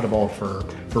profitable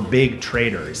for big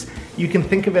traders. You can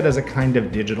think of it as a kind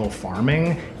of digital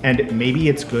farming, and maybe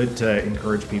it's good to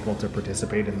encourage people to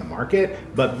participate in the market,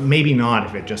 but maybe not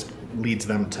if it just leads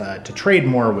them to trade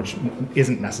more, which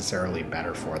isn't necessarily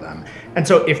better for them. And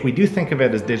so if we do think of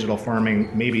it as digital farming,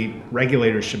 maybe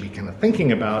regulators should be kind of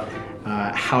thinking about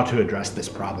how to address this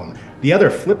problem. The other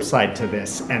flip side to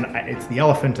this, and it's the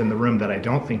elephant in the room that I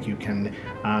don't think you can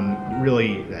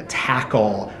really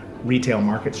tackle retail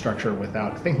market structure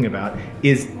without thinking about,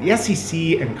 is the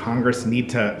SEC and Congress need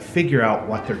to figure out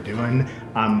what they're doing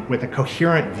with a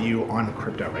coherent view on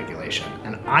crypto regulation.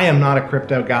 And I am not a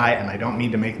crypto guy, and I don't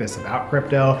mean to make this about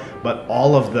crypto, but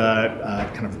all of the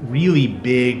kind of really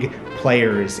big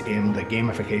players in the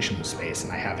gamification space,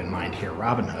 and I have in mind here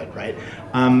Robinhood, right?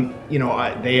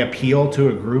 They appeal to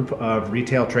a group of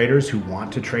retail traders who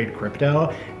want to trade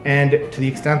crypto, and to the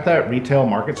extent that retail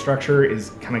market structure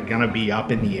is kind of going to be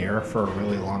up in the air for a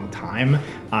really long time,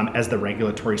 as the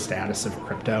regulatory status of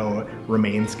crypto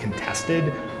remains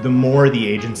contested, the more the the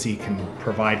agency can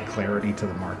provide clarity to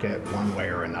the market one way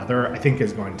or another, I think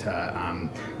is going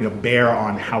to bear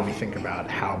on how we think about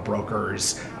how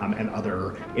brokers and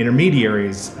other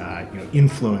intermediaries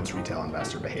influence retail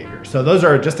investor behavior. So those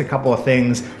are just a couple of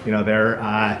things.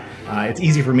 It's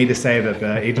easy for me to say that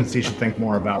the agency should think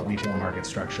more about retail market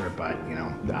structure, but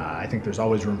I think there's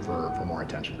always room for more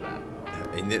attention to that.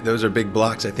 I mean, those are big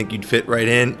blocks. I think you'd fit right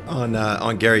in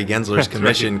on Gary Gensler's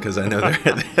commission, because I know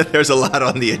there's a lot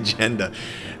on the agenda.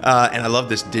 And I love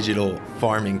this digital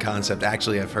farming concept.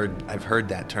 Actually, I've heard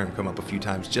that term come up a few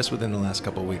times just within the last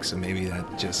couple of weeks. So maybe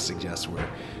that just suggests we're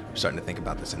starting to think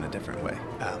about this in a different way.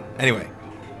 Anyway,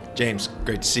 James,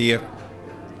 great to see you.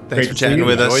 Thanks for chatting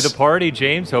with us. Enjoy the party,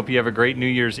 James. Hope you have a great New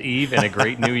Year's Eve and a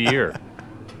great New Year.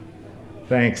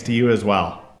 Thanks to you as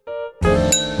well.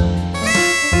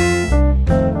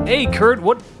 Hey, Kurt,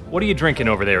 what are you drinking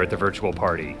over there at the virtual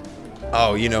party?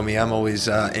 Oh, you know me. I'm always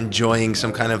enjoying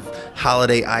some kind of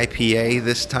holiday IPA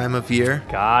this time of year.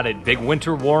 Got it. Big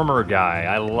winter warmer guy.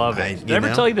 I love it. Did I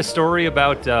ever tell you the story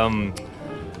about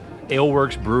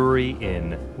Aleworks Brewery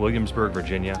in Williamsburg,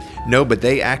 Virginia? No, but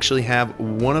they actually have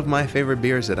one of my favorite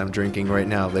beers that I'm drinking right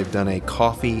now. They've done a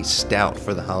coffee stout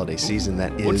for the holiday season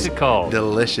that is What's it called?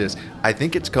 Delicious. I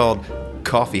think it's called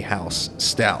Coffee House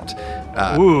Stout.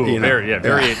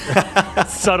 Very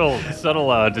subtle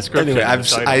description. Anyway,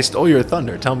 I stole your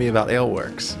thunder. Tell me about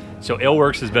Aleworks. So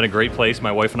Aleworks has been a great place.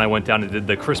 My wife and I went down and did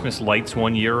the Christmas lights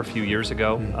one year a few years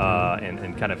ago,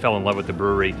 and kind of fell in love with the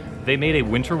brewery. They made a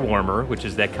winter warmer, which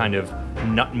is that kind of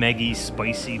nutmeggy,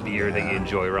 spicy beer that you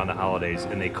enjoy around the holidays,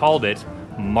 and they called it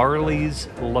Marley's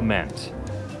Lament,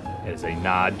 as a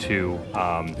nod to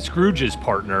Scrooge's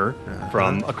partner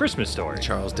from A Christmas Story.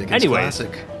 Charles Dickens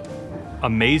classic.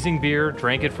 Amazing beer.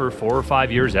 Drank it for 4 or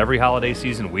 5 years. Every holiday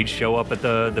season, we'd show up at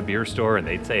the beer store, and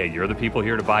they'd say, "You're the people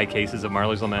here to buy cases of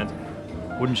Marley's Lament."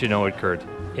 Wouldn't you know it, Kurt?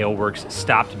 Aleworks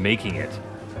stopped making it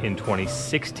in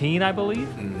 2016, I believe.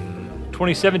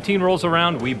 2017 rolls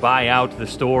around, we buy out the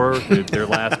store, their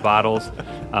last bottles.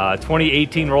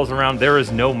 2018 rolls around, there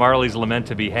is no Marley's Lament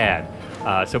to be had.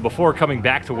 So before coming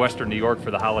back to Western New York for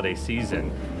the holiday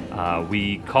season,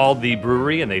 we called the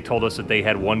brewery, and they told us that they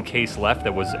had one case left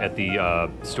that was at the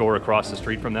store across the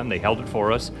street from them. They held it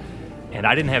for us, and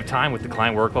I didn't have time with the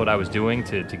client workload I was doing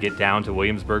to get down to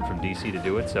Williamsburg from D.C. to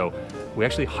do it, so we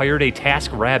actually hired a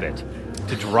TaskRabbit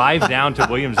to drive down to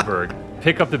Williamsburg,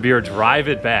 pick up the beer, drive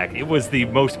it back. It was the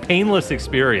most painless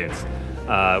experience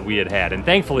we had, and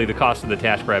thankfully the cost of the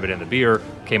TaskRabbit and the beer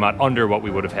came out under what we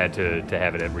would have had to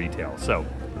have it at retail. So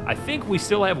I think we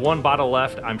still have one bottle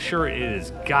left. I'm sure it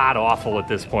is god-awful at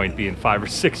this point, being 5 or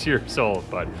 6 years old,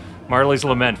 but Marley's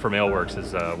Lament from Aleworks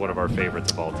is one of our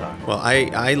favorites of all time. Well,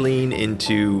 I lean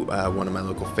into one of my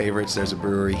local favorites. There's a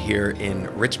brewery here in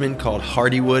Richmond called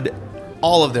Hardywood.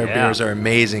 All of their beers are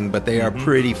amazing, but they are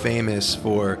pretty famous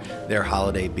for their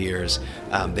holiday beers.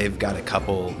 They've got a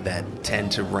couple that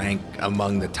tend to rank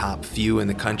among the top few in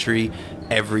the country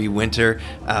every winter.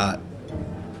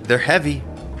 They're heavy.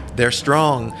 They're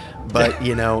strong, but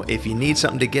if you need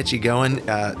something to get you going,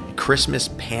 Christmas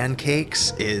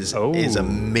pancakes is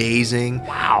amazing.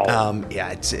 Wow.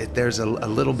 There's a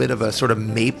little bit of a sort of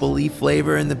mapley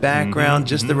flavor in the background,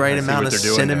 just the right amount of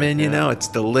cinnamon. It's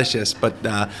delicious,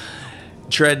 but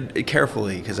tread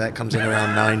carefully because that comes in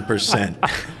around 9%.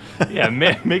 Yeah,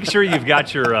 make sure you've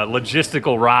got your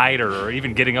logistical ride or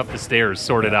even getting up the stairs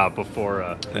sorted out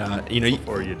before you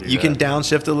do you can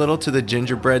downshift a little to the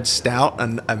gingerbread stout,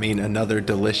 and another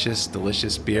delicious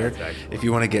beer if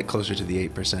you want to get closer to the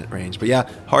 8% range. But yeah,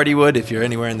 Hardywood, if you're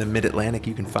anywhere in the mid-Atlantic,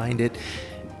 you can find it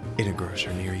in a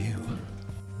grocer near you.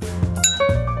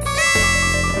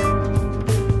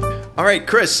 All right,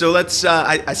 Chris, so let's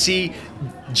I see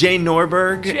Jane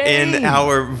Norberg in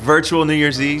our virtual New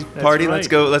Year's Eve party. Right.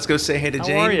 Let's go say hey to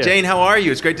Jane. How are you? Jane, how are you?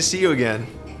 It's great to see you again.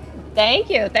 Thank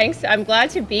you. Thanks. I'm glad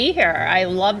to be here. I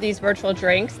love these virtual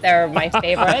drinks. They're my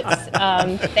favorites.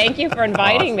 Thank you for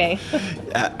inviting me.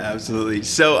 Absolutely.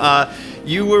 So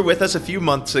you were with us a few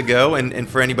months ago, and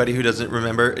for anybody who doesn't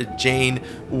remember, Jane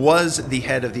was the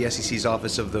head of the SEC's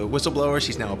Office of the Whistleblower.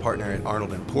 She's now a partner at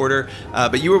Arnold & Porter.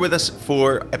 But you were with us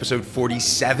for episode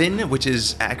 47, which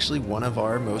is actually one of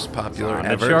our most popular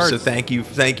ever. So thank you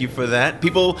for that.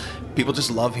 People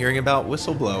just love hearing about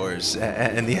whistleblowers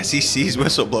and the SEC's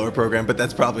whistleblower program, but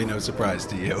that's probably no surprise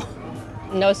to you.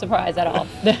 No surprise at all.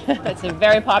 It's a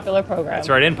very popular program. That's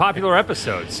right, and popular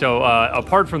episode. So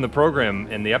apart from the program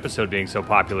and the episode being so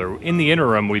popular, in the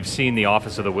interim, we've seen the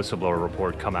Office of the Whistleblower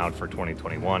report come out for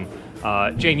 2021.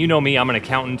 Jane, you know me, I'm an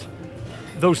accountant.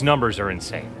 Those numbers are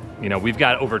insane. You know, we've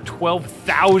got over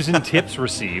 12,000 tips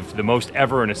received, the most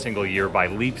ever in a single year by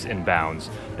leaps and bounds,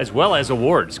 as well as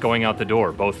awards going out the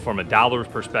door, both from a dollar's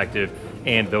perspective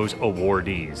and those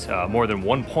awardees. More than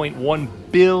 1.1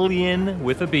 billion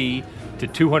with a B to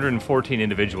 214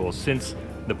 individuals since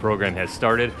the program has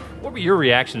started. What were your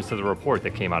reactions to the report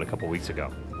that came out a couple weeks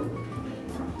ago?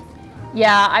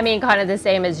 Yeah, I mean, kind of the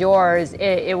same as yours.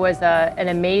 It was an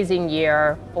amazing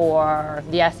year for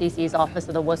the SEC's Office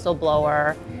of the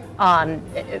Whistleblower.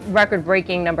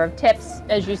 Record-breaking number of tips,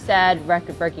 as you said,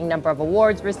 record-breaking number of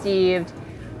awards received.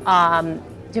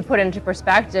 To put into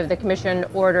perspective, the Commission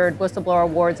ordered whistleblower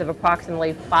awards of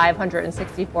approximately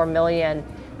 $564 million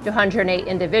to 108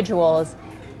 individuals.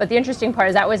 But the interesting part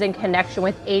is that was in connection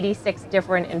with 86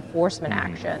 different enforcement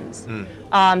actions.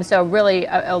 So really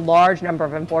a large number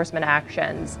of enforcement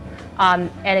actions.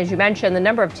 And as you mentioned, the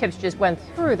number of tips just went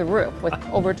through the roof with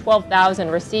over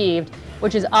 12,000 received,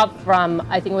 which is up from,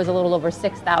 I think it was a little over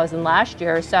 6,000 last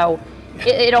year. So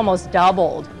it almost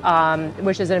doubled,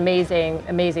 which is an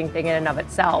amazing thing in and of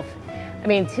itself. I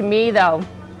mean, to me though,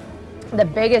 the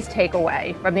biggest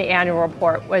takeaway from the annual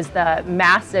report was the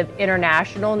massive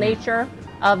international nature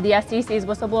of the SEC's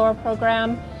whistleblower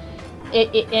program.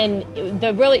 And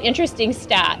the really interesting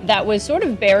stat that was sort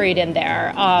of buried in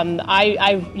there,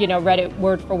 I read it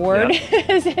word for word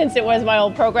since it was my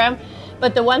old program,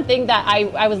 but the one thing that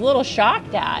I was a little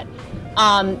shocked at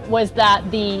was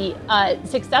that the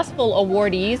successful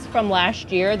awardees from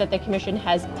last year that the Commission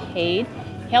has paid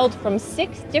hailed from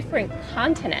 6 different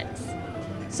continents.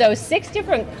 So 6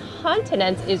 different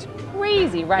continents is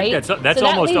crazy, right? That's so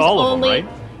almost all of them, right?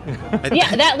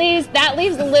 Yeah, that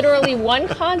leaves literally one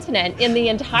continent in the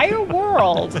entire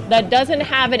world that doesn't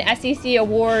have an SEC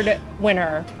award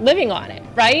winner living on it,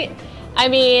 right? I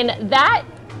mean, that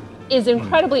is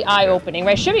incredibly eye-opening,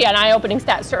 right? Should be an eye-opening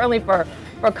stat, certainly for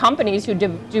companies who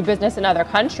do business in other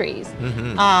countries.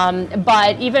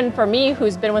 But even for me,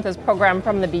 who's been with this program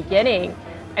from the beginning,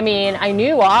 I mean, I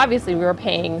knew obviously we were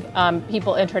paying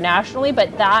people internationally,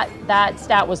 but that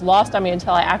stat was lost on me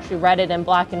until I actually read it in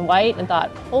black and white and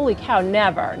thought, holy cow,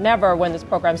 never when this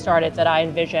program started did I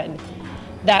envision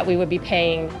that we would be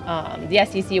paying, the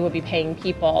SEC would be paying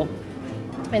people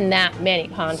in that many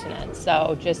continents.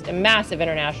 So just a massive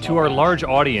international. To our large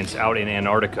audience out in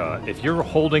Antarctica, if you're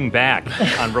holding back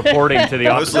on reporting to the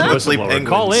Office of the Whistleblower,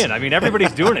 call in. I mean,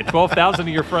 everybody's doing it. 12,000 of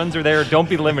your friends are there. Don't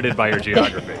be limited by your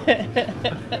geography.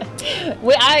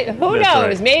 Who knows?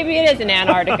 Right. Maybe it is in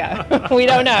Antarctica. We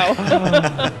don't know.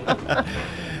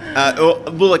 Well,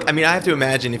 look, I mean, I have to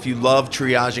imagine if you love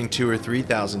triaging 2,000 or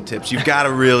 3,000 tips, you've got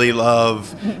to really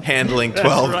love handling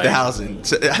 12,000. Right.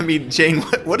 So, I mean, Jane,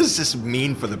 what does this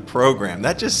mean for the program?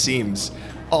 That just seems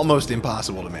almost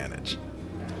impossible to manage.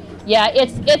 Yeah,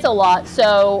 it's a lot.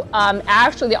 So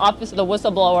actually, the Office of the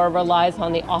Whistleblower relies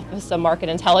on the Office of Market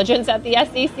Intelligence at the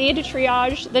SEC to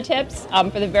triage the tips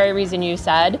for the very reason you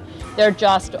said. There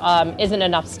just isn't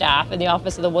enough staff in the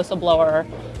Office of the Whistleblower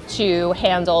to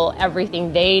handle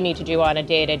everything they need to do on a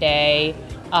day-to-day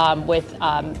with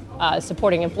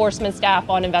supporting enforcement staff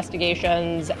on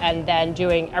investigations and then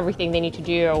doing everything they need to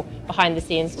do behind the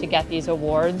scenes to get these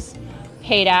awards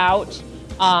paid out.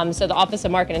 So the Office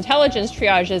of Market Intelligence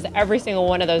triages every single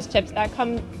one of those tips that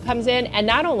comes in. And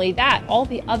not only that, all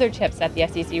the other tips that the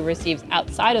SEC receives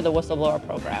outside of the whistleblower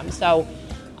program. So,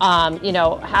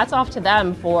 hats off to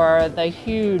them for the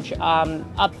huge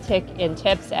uptick in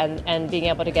tips and being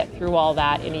able to get through all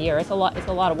that in a year. It's a lot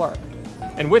of work.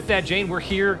 And with that, Jane, we're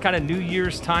here, kind of New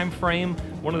Year's time frame.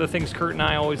 One of the things Kurt and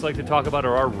I always like to talk about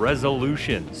are our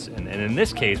resolutions. And in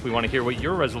this case, we want to hear what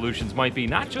your resolutions might be,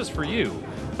 not just for you,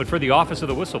 but for the Office of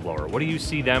the Whistleblower. What do you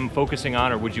see them focusing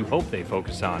on, or would you hope they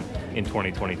focus on in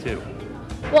 2022?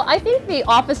 Well, I think the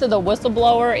Office of the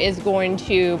Whistleblower is going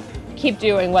to keep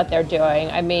doing what they're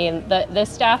doing. I mean, the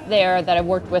staff there that I've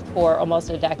worked with for almost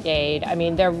a decade, I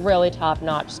mean, they're really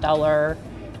top-notch, stellar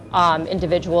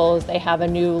individuals. They have a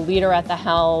new leader at the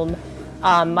helm.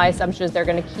 My assumption is they're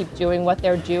going to keep doing what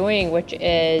they're doing, which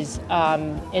is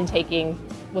intaking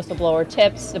whistleblower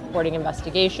tips, supporting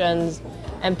investigations,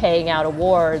 and paying out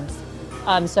awards.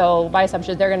 So my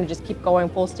assumption is they're going to just keep going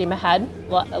full steam ahead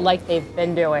like they've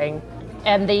been doing.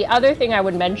 And the other thing I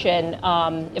would mention,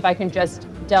 if I can just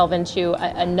delve into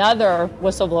another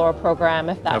whistleblower program,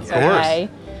 if that's okay.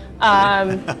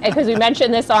 Because we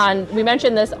mentioned this on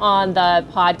the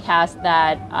podcast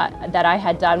that I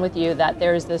had done with you, that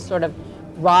there's this sort of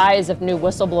rise of new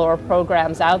whistleblower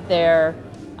programs out there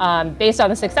based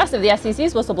on the success of the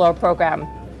SEC's whistleblower program.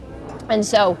 And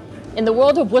so in the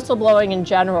world of whistleblowing in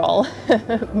general,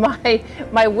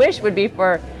 my wish would be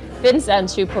for been sent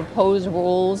to propose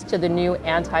rules to the new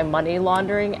Anti-Money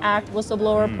Laundering Act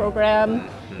whistleblower program,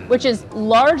 which is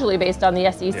largely based on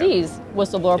the SEC's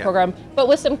whistleblower program, but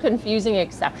with some confusing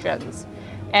exceptions.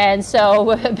 And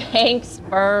so banks,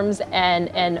 firms,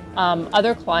 and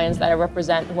other clients that I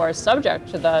represent who are subject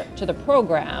to the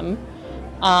program,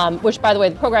 which, by the way,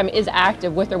 the program is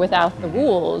active with or without the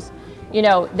rules. You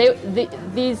know,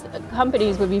 these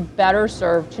companies would be better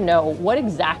served to know what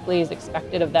exactly is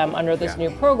expected of them under this new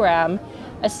program,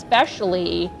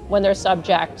 especially when they're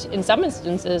subject, in some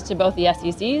instances, to both the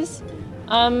SEC's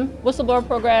whistleblower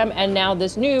program and now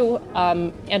this new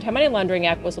Anti-Money Laundering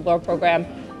Act whistleblower program,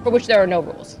 for which there are no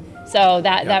rules. So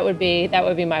that would be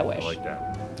my wish. I like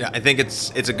that. Yeah, I think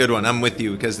it's a good one. I'm with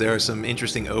you because there are some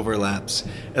interesting overlaps,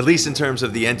 at least in terms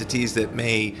of the entities that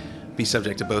may be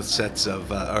subject to both sets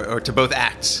of, or to both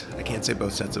acts. I can't say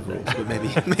both sets of rules, but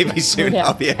maybe soon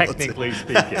I'll be able to. Technically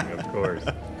speaking, of course.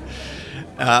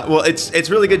 Well, it's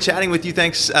really good chatting with you.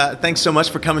 Thanks so much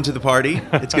for coming to the party.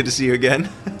 It's good to see you again.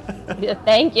 Yeah,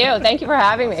 thank you for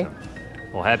having me.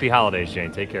 Well, happy holidays,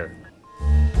 Jane. Take care.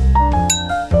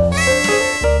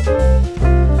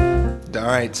 All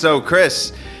right, so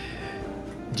Chris,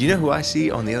 do you know who I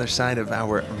see on the other side of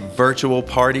our virtual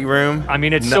party room? I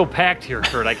mean, it's so packed here,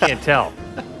 Kurt. I can't tell.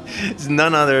 It's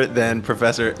none other than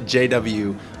Professor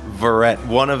J.W. Verrett,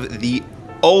 one of the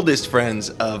oldest friends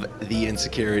of the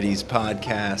inSecurities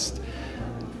podcast.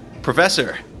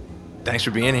 Professor, thanks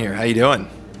for being here. How you doing?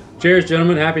 Cheers,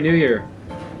 gentlemen. Happy New Year.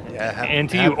 Yeah, and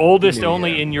to you, oldest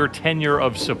only in your tenure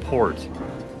of support,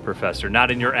 Professor,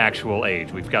 not in your actual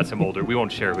age. We've got some older. We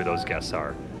won't share who those guests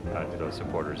are, who those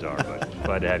supporters are, but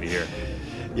glad to have you here.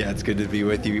 Yeah, it's good to be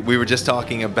with you. We were just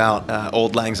talking about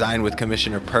Old Lang Syne with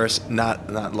Commissioner Peirce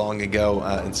not long ago,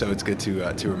 and so it's good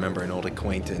to remember an old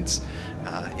acquaintance.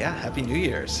 Yeah, Happy New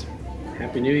Year's.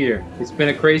 Happy New Year. It's been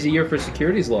a crazy year for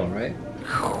securities law, right?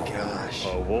 Oh, gosh.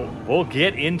 We'll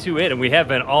get into it, and we have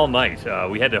been all night.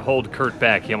 We had to hold Kurt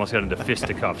back. He almost got into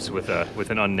fisticuffs with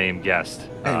an unnamed guest.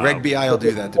 Hey, Reg BI will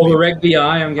do that to me. Oh, Reg BI,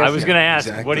 I'm guessing. I was going to ask,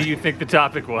 Exactly. What do you think the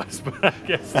topic was? But I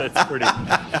guess that's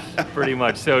pretty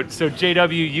much. So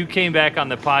JW, you came back on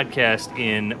the podcast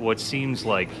in what seems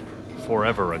like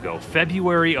forever ago.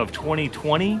 February of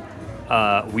 2020,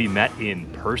 we met in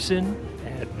person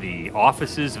at the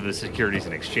offices of the Securities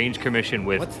and Exchange Commission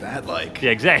with... What's that like?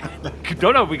 Yeah, exactly.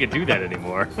 Don't know if we could do that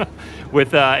anymore.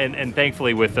 With and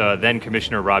thankfully with then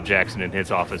Commissioner Rob Jackson in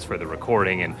his office for the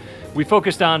recording. And we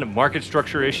focused on market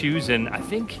structure issues, and I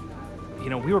think,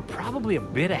 we were probably a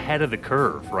bit ahead of the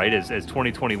curve, right? As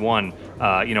 2021,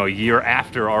 a year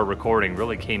after our recording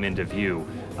really came into view,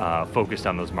 focused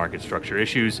on those market structure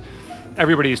issues.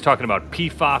 Everybody is talking about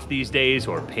PFOF these days,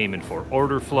 or payment for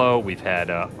order flow. We've had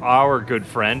our good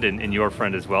friend and your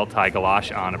friend as well, Ty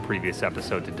Galosh, on a previous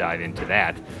episode to dive into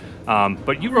that.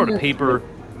 But you wrote a paper.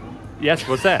 Yes,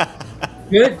 what's that?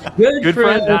 Good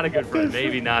friend, not a good friend.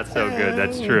 Maybe not so good.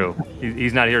 That's true.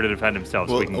 He's not here to defend himself,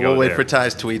 so we can go We'll wait there. for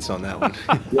Ty's tweets on that one.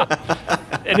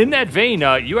 And in that vein,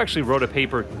 you actually wrote a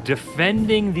paper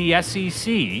defending the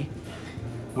SEC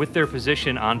with their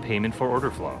position on payment for order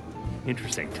flow.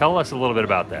 Interesting. Tell us a little bit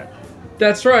about that.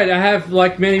 That's right. I have,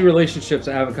 like many relationships,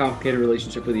 I have a complicated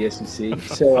relationship with the SEC.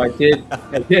 So I did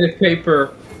a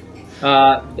paper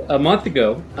a month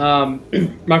ago.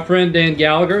 My friend Dan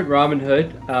Gallagher at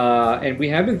Robinhood, and we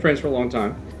have been friends for a long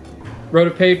time, wrote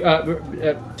a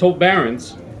paper, told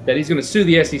Barron's that he's going to sue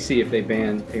the SEC if they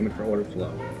ban payment for order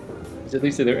flow. Because at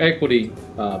least in their equity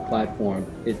platform,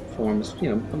 it forms,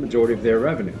 a majority of their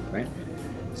revenue, right?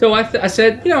 So I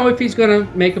said, if he's going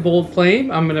to make a bold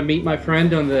claim, I'm going to meet my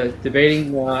friend on the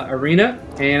debating arena,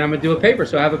 and I'm going to do a paper.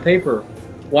 So I have a paper,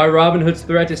 Why Robinhood's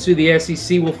Threat to Sue the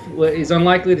SEC is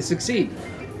Unlikely to Succeed.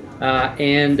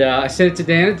 And I sent it to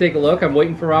Dan to take a look. I'm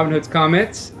waiting for Robinhood's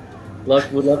comments.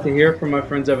 Would love to hear from my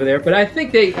friends over there. But I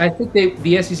think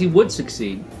the SEC would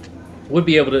succeed, would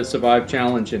be able to survive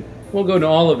challenge, and we'll go into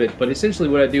all of it. But essentially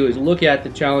what I do is look at the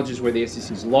challenges where the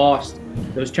SEC's lost.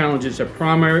 Those challenges are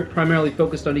primarily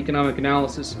focused on economic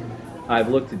analysis. I've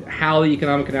looked at how the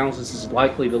economic analysis is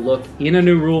likely to look in a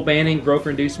new rule banning broker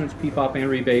inducements, PFOP, and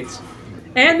rebates.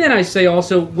 And then I say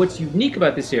also what's unique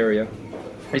about this area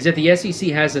is that the SEC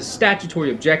has a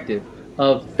statutory objective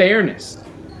of fairness,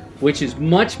 which is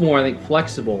much more, I think,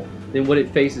 flexible than what it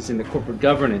faces in the corporate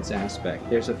governance aspect.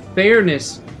 There's a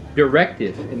fairness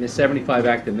directive in the 75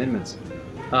 Act amendments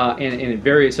and in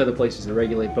various other places that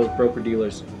regulate both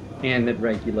broker-dealers and that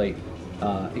regulate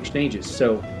exchanges.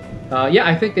 So,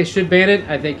 I think they should ban it.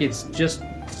 I think it's just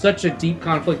such a deep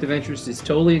conflict of interest is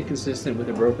totally inconsistent with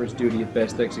the broker's duty of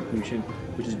best execution,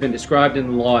 which has been described in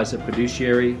the law as a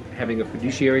fiduciary, having a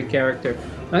fiduciary character.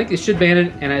 I think they should ban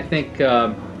it, and I think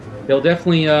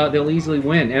they'll easily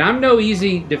win. And I'm no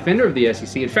easy defender of the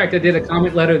SEC. In fact, I did a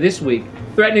comment letter this week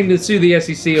threatening to sue the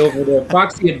SEC over the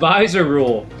proxy advisor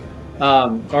rule,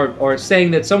 or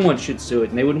saying that someone should sue it,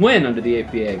 and they would win under the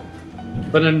APA.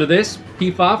 But under this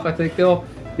PFOF, I think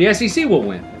the SEC will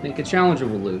win. I think a challenger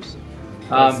will lose.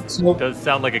 It does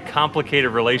sound like a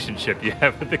complicated relationship you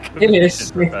have with the commission. It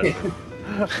is. Professor.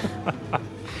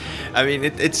 I mean,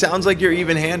 it sounds like you're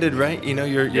even-handed, right? You know,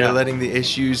 you're letting the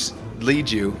issues lead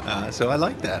you. So I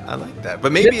like that.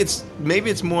 But maybe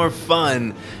it's more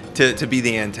fun to be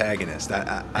the antagonist.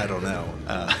 I don't know.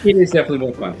 It is definitely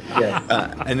more fun.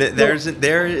 Yeah. And there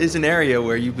is an area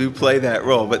where you do play that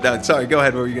role. But sorry, go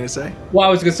ahead. What were you going to say? Well,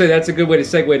 I was going to say that's a good way to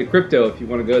segue to crypto if you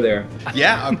want to go there.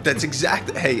 Yeah, that's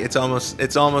exactly. Hey, it's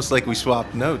almost like we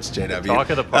swapped notes, JW. Talk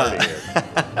of the party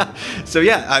here. So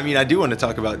yeah, I mean, I do want to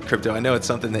talk about crypto. I know it's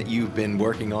something that you've been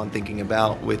working on, thinking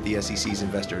about with the SEC's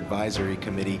Investor Advisory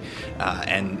Committee,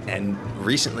 and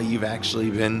recently you've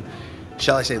actually been,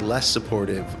 shall I say, less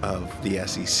supportive of the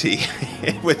SEC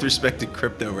with respect to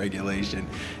crypto regulation.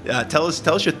 Tell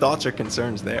us your thoughts or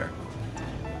concerns there.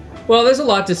 Well, there's a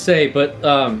lot to say, but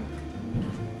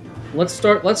let's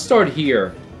start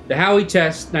here. The Howey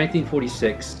test,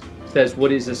 1946, says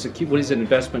what is an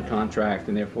investment contract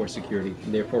and therefore security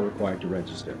and therefore required to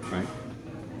register. Right.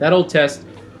 That old test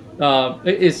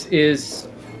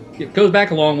it goes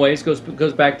back a long ways. Goes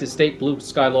back to state blue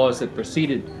sky laws that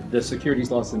preceded the securities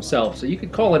laws themselves. So you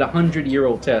could call it a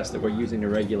 100-year-old test that we're using to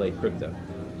regulate crypto.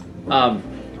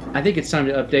 I think it's time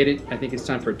to update it. I think it's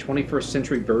time for a 21st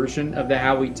century version of the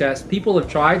Howey test. People have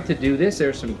tried to do this. There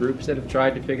are some groups that have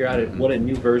tried to figure out what a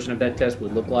new version of that test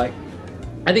would look like.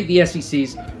 I think the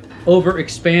SEC's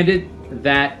overexpanded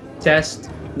that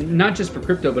test, not just for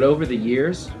crypto, but over the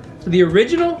years. So the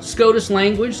original SCOTUS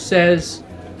language says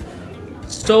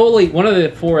solely, one of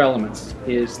the four elements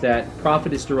is that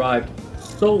profit is derived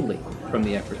solely from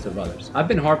the efforts of others. I've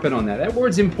been harping on that. That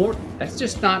word's important.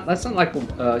 That's not like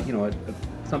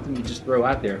something you just throw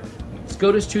out there.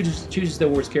 SCOTUS chooses their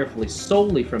words carefully,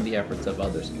 solely from the efforts of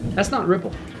others. That's not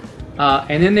Ripple.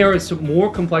 And then there is some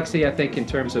more complexity, I think, in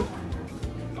terms of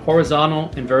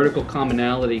horizontal and vertical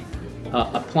commonality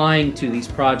applying to these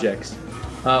projects,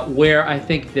 where I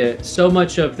think that so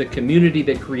much of the community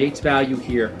that creates value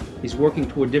here is working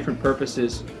toward different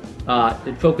purposes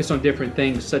and focus on different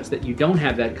things such that you don't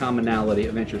have that commonality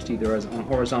of interest either as on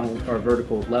horizontal or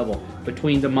vertical level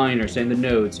between the miners and the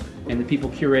nodes and the people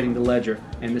curating the ledger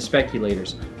and the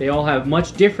speculators. They all have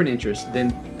much different interests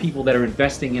than people that are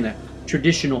investing in a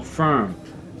traditional firm.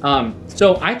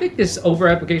 So I think this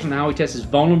over-application of the Howey test is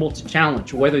vulnerable to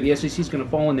challenge, whether the SEC is going to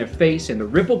fall in their face in the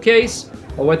Ripple case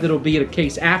or whether it'll be a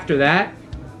case after that.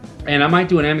 And I might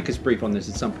do an amicus brief on this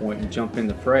at some point and jump in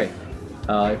the fray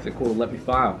if the court will let me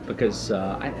file, because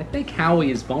I think Howey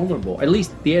is vulnerable, at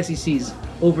least the SEC's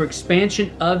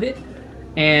over-expansion of it.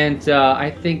 And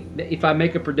I think that if I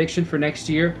make a prediction for next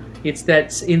year, it's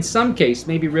that in some case,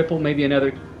 maybe Ripple, maybe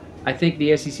another, I think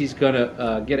the SEC is going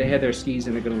to get ahead of their skis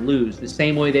and they're going to lose the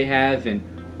same way they have in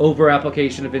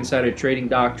over-application of insider trading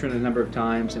doctrine a number of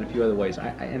times and a few other ways.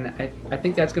 I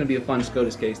think that's going to be a fun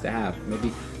SCOTUS case to have.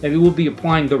 Maybe we'll be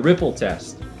applying the Ripple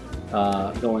test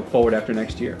going forward after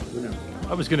next year. Who knows?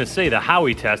 I was going to say the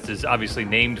Howey test is obviously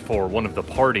named for one of the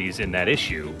parties in that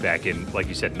issue back in, like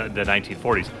you said, the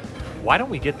 1940s. Why don't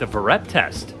we get the Verrett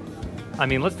test? I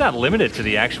mean, let's not limit it to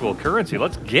the actual currency.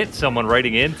 Let's get someone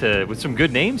writing in with some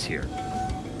good names here.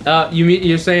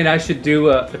 You're saying I should do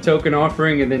a token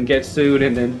offering and then get sued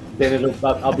and then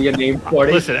I'll be a named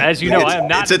party? Listen, as you know, I am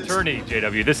not an attorney,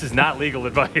 JW. This is not legal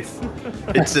advice.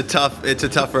 It's a tough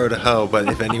road to hoe, but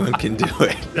if anyone can do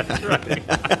it. That's right.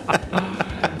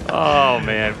 Oh,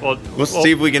 man. We'll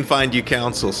see if we can find you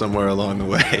counsel somewhere along the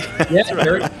way. Yeah,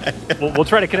 right. We'll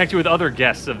try to connect you with other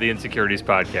guests of the inSecurities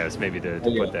podcast, maybe to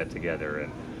put that together.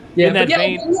 And in that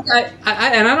vein,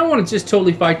 I don't want to just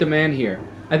totally fight the man here.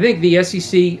 I think the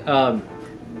SEC,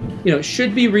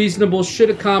 should be reasonable, should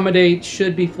accommodate,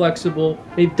 should be flexible.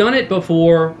 They've done it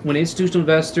before when institutional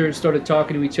investors started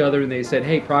talking to each other and they said,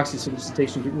 hey, proxy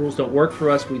solicitation rules don't work for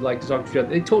us. We'd like to talk to each other.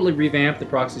 They totally revamped the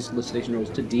proxy solicitation rules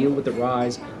to deal with the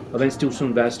rise of institutional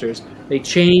investors. They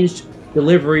changed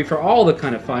delivery for all the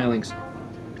kind of filings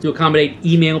to accommodate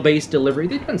email-based delivery.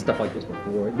 They've done stuff like this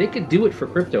before. They could do it for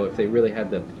crypto if they really had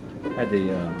the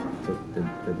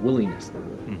willingness.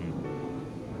 Mm-hmm.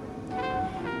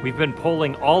 We've been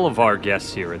polling all of our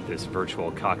guests here at this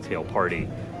virtual cocktail party,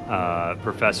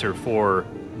 Professor, for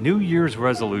New Year's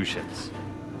resolutions.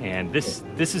 And this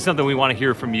is something we want to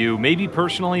hear from you, maybe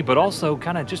personally, but also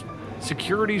kind of just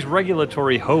securities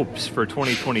regulatory hopes for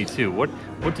 2022. What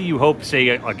do you hope, say,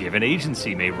 a given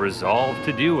agency may resolve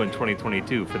to do in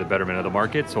 2022 for the betterment of the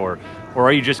markets, or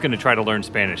are you just going to try to learn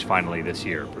Spanish finally this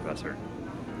year, Professor?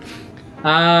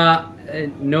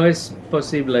 No es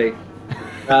posible.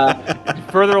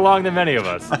 Further along than many of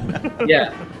us.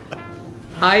 Yeah.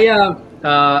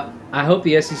 I hope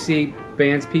the SEC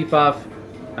bans PFOF.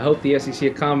 I hope the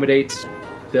SEC accommodates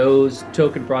those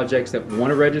token projects that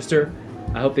want to register.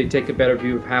 I hope they take a better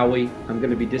view of Howey. I'm going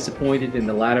to be disappointed in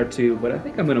the latter two, but I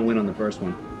think I'm going to win on the first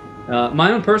one.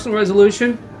 My own personal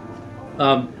resolution,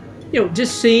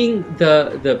 just seeing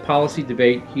the policy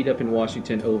debate heat up in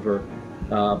Washington over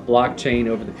blockchain,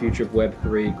 over the future of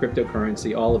Web3,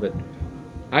 cryptocurrency, all of it.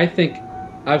 I think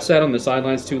I've sat on the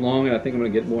sidelines too long, and I think I'm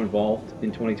going to get more involved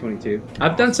in 2022.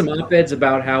 I've done some op-eds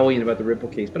about Howey and about the Ripple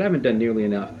case, but I haven't done nearly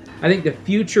enough. I think the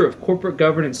future of corporate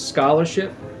governance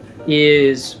scholarship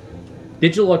is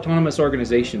digital autonomous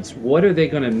organizations. What are they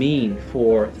going to mean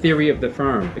for theory of the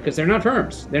firm? Because they're not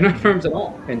firms. They're not firms at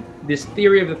all. And this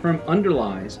theory of the firm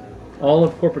underlies all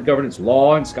of corporate governance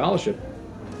law and scholarship.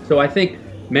 So I think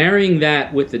marrying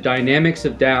that with the dynamics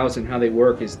of DAOs and how they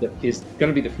work is going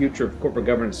to be the future of corporate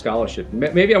governance scholarship.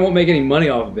 Maybe I won't make any money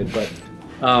off of it, but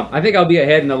I think I'll be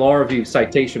ahead in the law review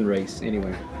citation race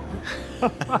anyway.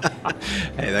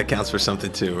 Hey, that counts for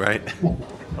something too, right?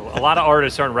 A lot of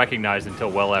artists aren't recognized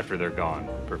until well after they're gone,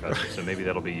 Professor. So maybe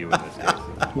that'll be you in this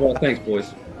case. Well, thanks,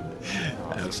 boys.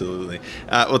 Absolutely.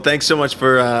 Well, thanks so much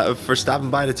for stopping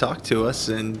by to talk to us,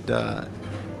 and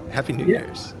Happy New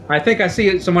Year's. I think I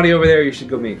see somebody over there you should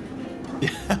go meet. Yeah,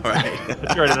 right.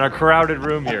 That's right, in our crowded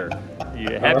room here.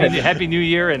 Happy New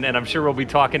Year, and I'm sure we'll be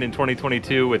talking in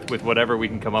 2022 with whatever we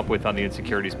can come up with on the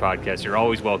inSecurities podcast. You're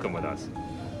always welcome with us.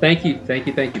 Thank you.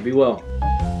 Be well.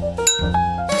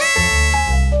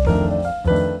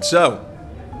 So,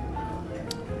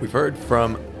 we've heard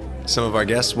from some of our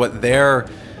guests what their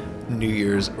New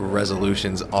Year's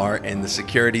resolutions are in the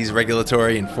securities,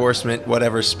 regulatory, enforcement,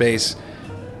 whatever space.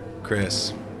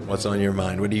 Chris, what's on your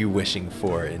mind? What are you wishing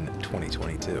for in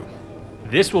 2022?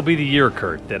 This will be the year,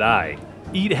 Kurt, that I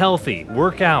eat healthy,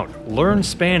 work out, learn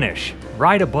Spanish,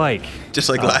 ride a bike. Just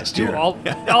like last year.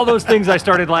 All those things I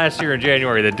started last year in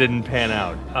January that didn't pan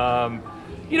out.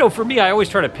 For me, I always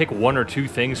try to pick one or two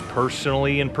things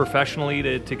personally and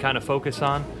professionally to kind of focus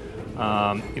on.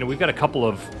 We've got a couple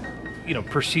of,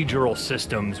 procedural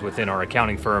systems within our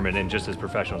accounting firm and just as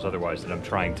professionals otherwise that I'm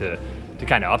trying to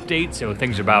kind of update. So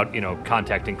things about,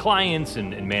 contacting clients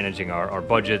and managing our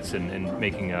budgets and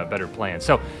making better plans.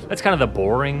 So that's kind of the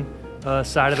boring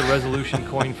side of the resolution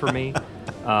coin for me.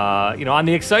 On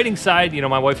the exciting side,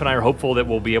 my wife and I are hopeful that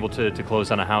we'll be able to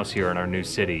close on a house here in our new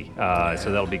city.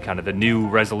 So that'll be kind of the new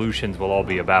resolutions will all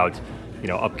be about,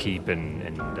 upkeep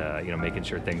and making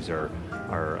sure things are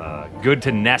good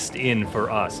to nest in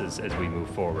for us as we move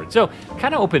forward. So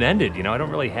kind of open-ended, I don't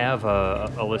really have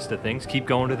a list of things. Keep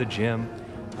going to the gym.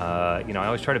 I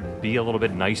always try to be a little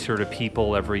bit nicer to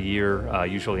people every year,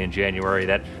 usually in January.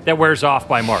 That wears off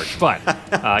by March, but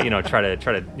try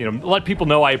to let people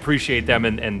know I appreciate them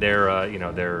and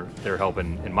their help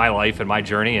in my life and my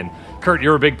journey. And Kurt,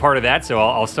 you're a big part of that, so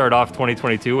I'll start off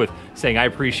 2022 with saying I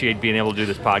appreciate being able to do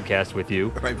this podcast with you.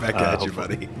 Right back at you,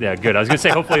 buddy. Yeah, good. I was going to say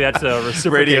hopefully that's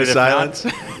reciprocated. Radio silence.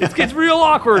 It gets real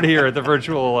awkward here at the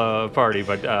virtual party,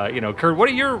 but Kurt, what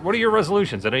are your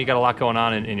resolutions? I know you got a lot going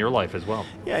on in your life as well.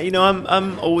 Yeah,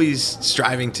 I'm always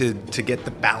striving to get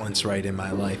the balance right in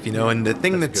my life, and the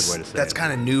thing that's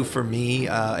kind of new for me,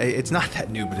 it's not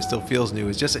that new, but it still feels new,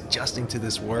 is just adjusting to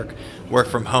this work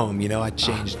from home. I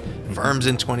changed firms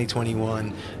in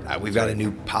 2021. We've got a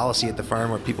new policy at the firm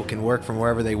where people can work from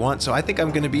wherever they want. So I think I'm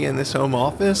going to be in this home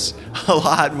office a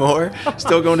lot more.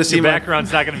 Still going to see Your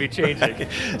background's not going to be changing.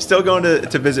 Still going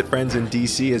to visit friends in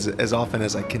DC as often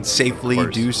as I can safely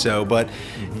do so. But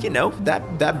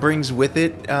that brings with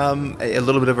it a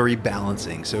little bit of a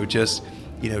rebalancing. So just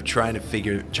trying to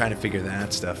figure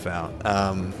that stuff out.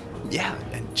 And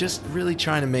just really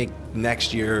trying to make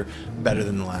next year better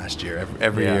than last year.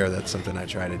 Every year, that's something I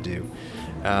try to do.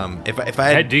 If I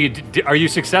had, are you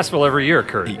successful every year,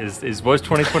 Kurt? Was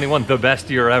 2021 the best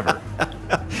year ever?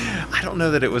 I don't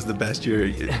know that it was the best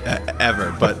year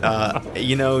ever, but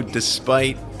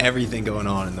despite everything going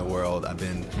on in the world, I've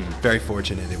been very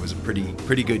fortunate. It was a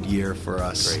pretty good year for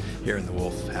us here in the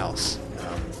Wolf House.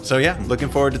 Looking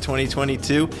forward to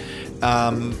 2022.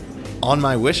 On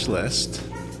my wish list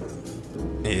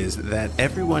is that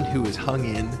everyone who has hung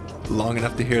in long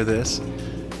enough to hear this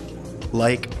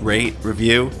like, rate,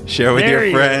 review, share with There your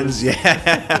he friends. is.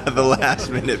 Yeah, the last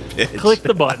minute pitch. Click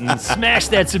the button, smash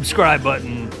that subscribe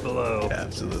button below.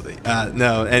 Absolutely.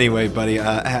 No, anyway, buddy,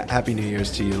 Happy New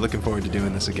Year's to you. Looking forward to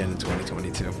doing this again in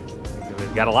 2022.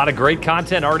 We've got a lot of great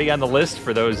content already on the list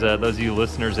for those of you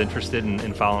listeners interested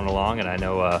in following along, and I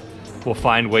know we'll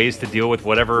find ways to deal with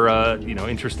whatever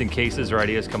interesting cases or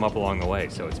ideas come up along the way.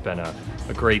 So it's been a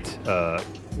great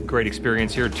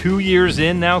experience here. 2 years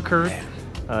in now, Kurt,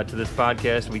 to this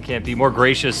podcast. We can't be more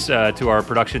gracious to our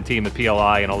production team at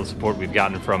PLI and all the support we've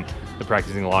gotten from the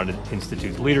Practicing Law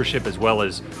Institute's leadership, as well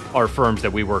as our firms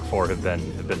that we work for have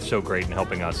been so great in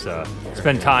helping us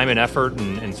spend time and effort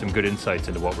and some good insights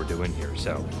into what we're doing here.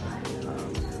 So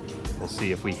we'll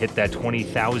see if we hit that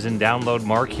 20,000 download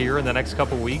mark here in the next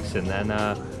couple weeks, and then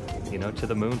to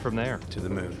the moon from there. To the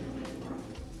moon.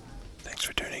 Thanks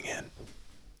for tuning in.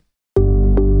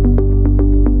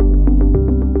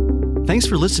 Thanks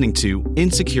for listening to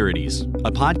inSecurities,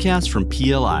 a podcast from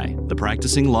PLI, the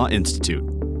Practicing Law Institute.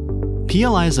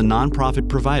 PLI is a nonprofit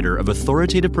provider of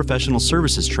authoritative professional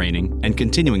services training and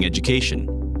continuing education.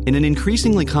 In an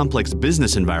increasingly complex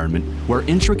business environment where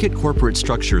intricate corporate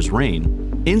structures reign,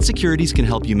 inSecurities can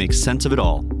help you make sense of it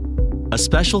all. A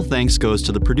special thanks goes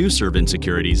to the producer of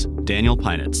inSecurities, Daniel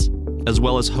Peinitz, as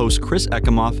well as hosts Chris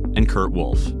Ekemoff and Kurt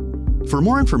Wolf. For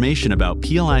more information about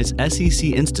PLI's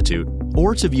SEC Institute,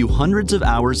 or to view hundreds of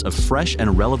hours of fresh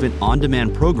and relevant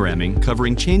on-demand programming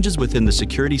covering changes within the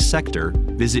securities sector,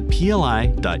 visit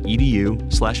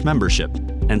pli.edu/membership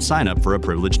and sign up for a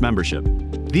privileged membership.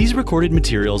 These recorded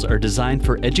materials are designed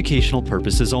for educational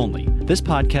purposes only. This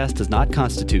podcast does not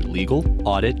constitute legal,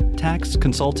 audit, tax,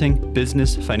 consulting,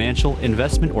 business, financial,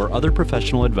 investment, or other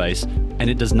professional advice, and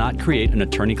it does not create an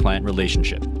attorney-client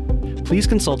relationship. Please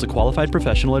consult a qualified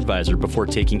professional advisor before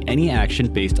taking any action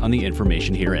based on the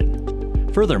information herein.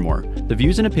 Furthermore, the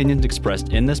views and opinions expressed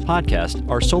in this podcast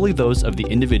are solely those of the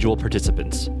individual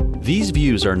participants. These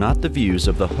views are not the views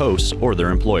of the hosts or their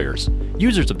employers.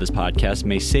 Users of this podcast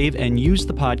may save and use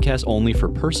the podcast only for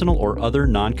personal or other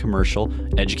non-commercial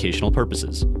educational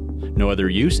purposes. No other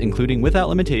use, including without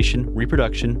limitation,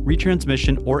 reproduction,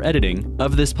 retransmission, or editing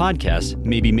of this podcast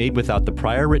may be made without the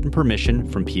prior written permission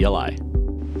from PLI.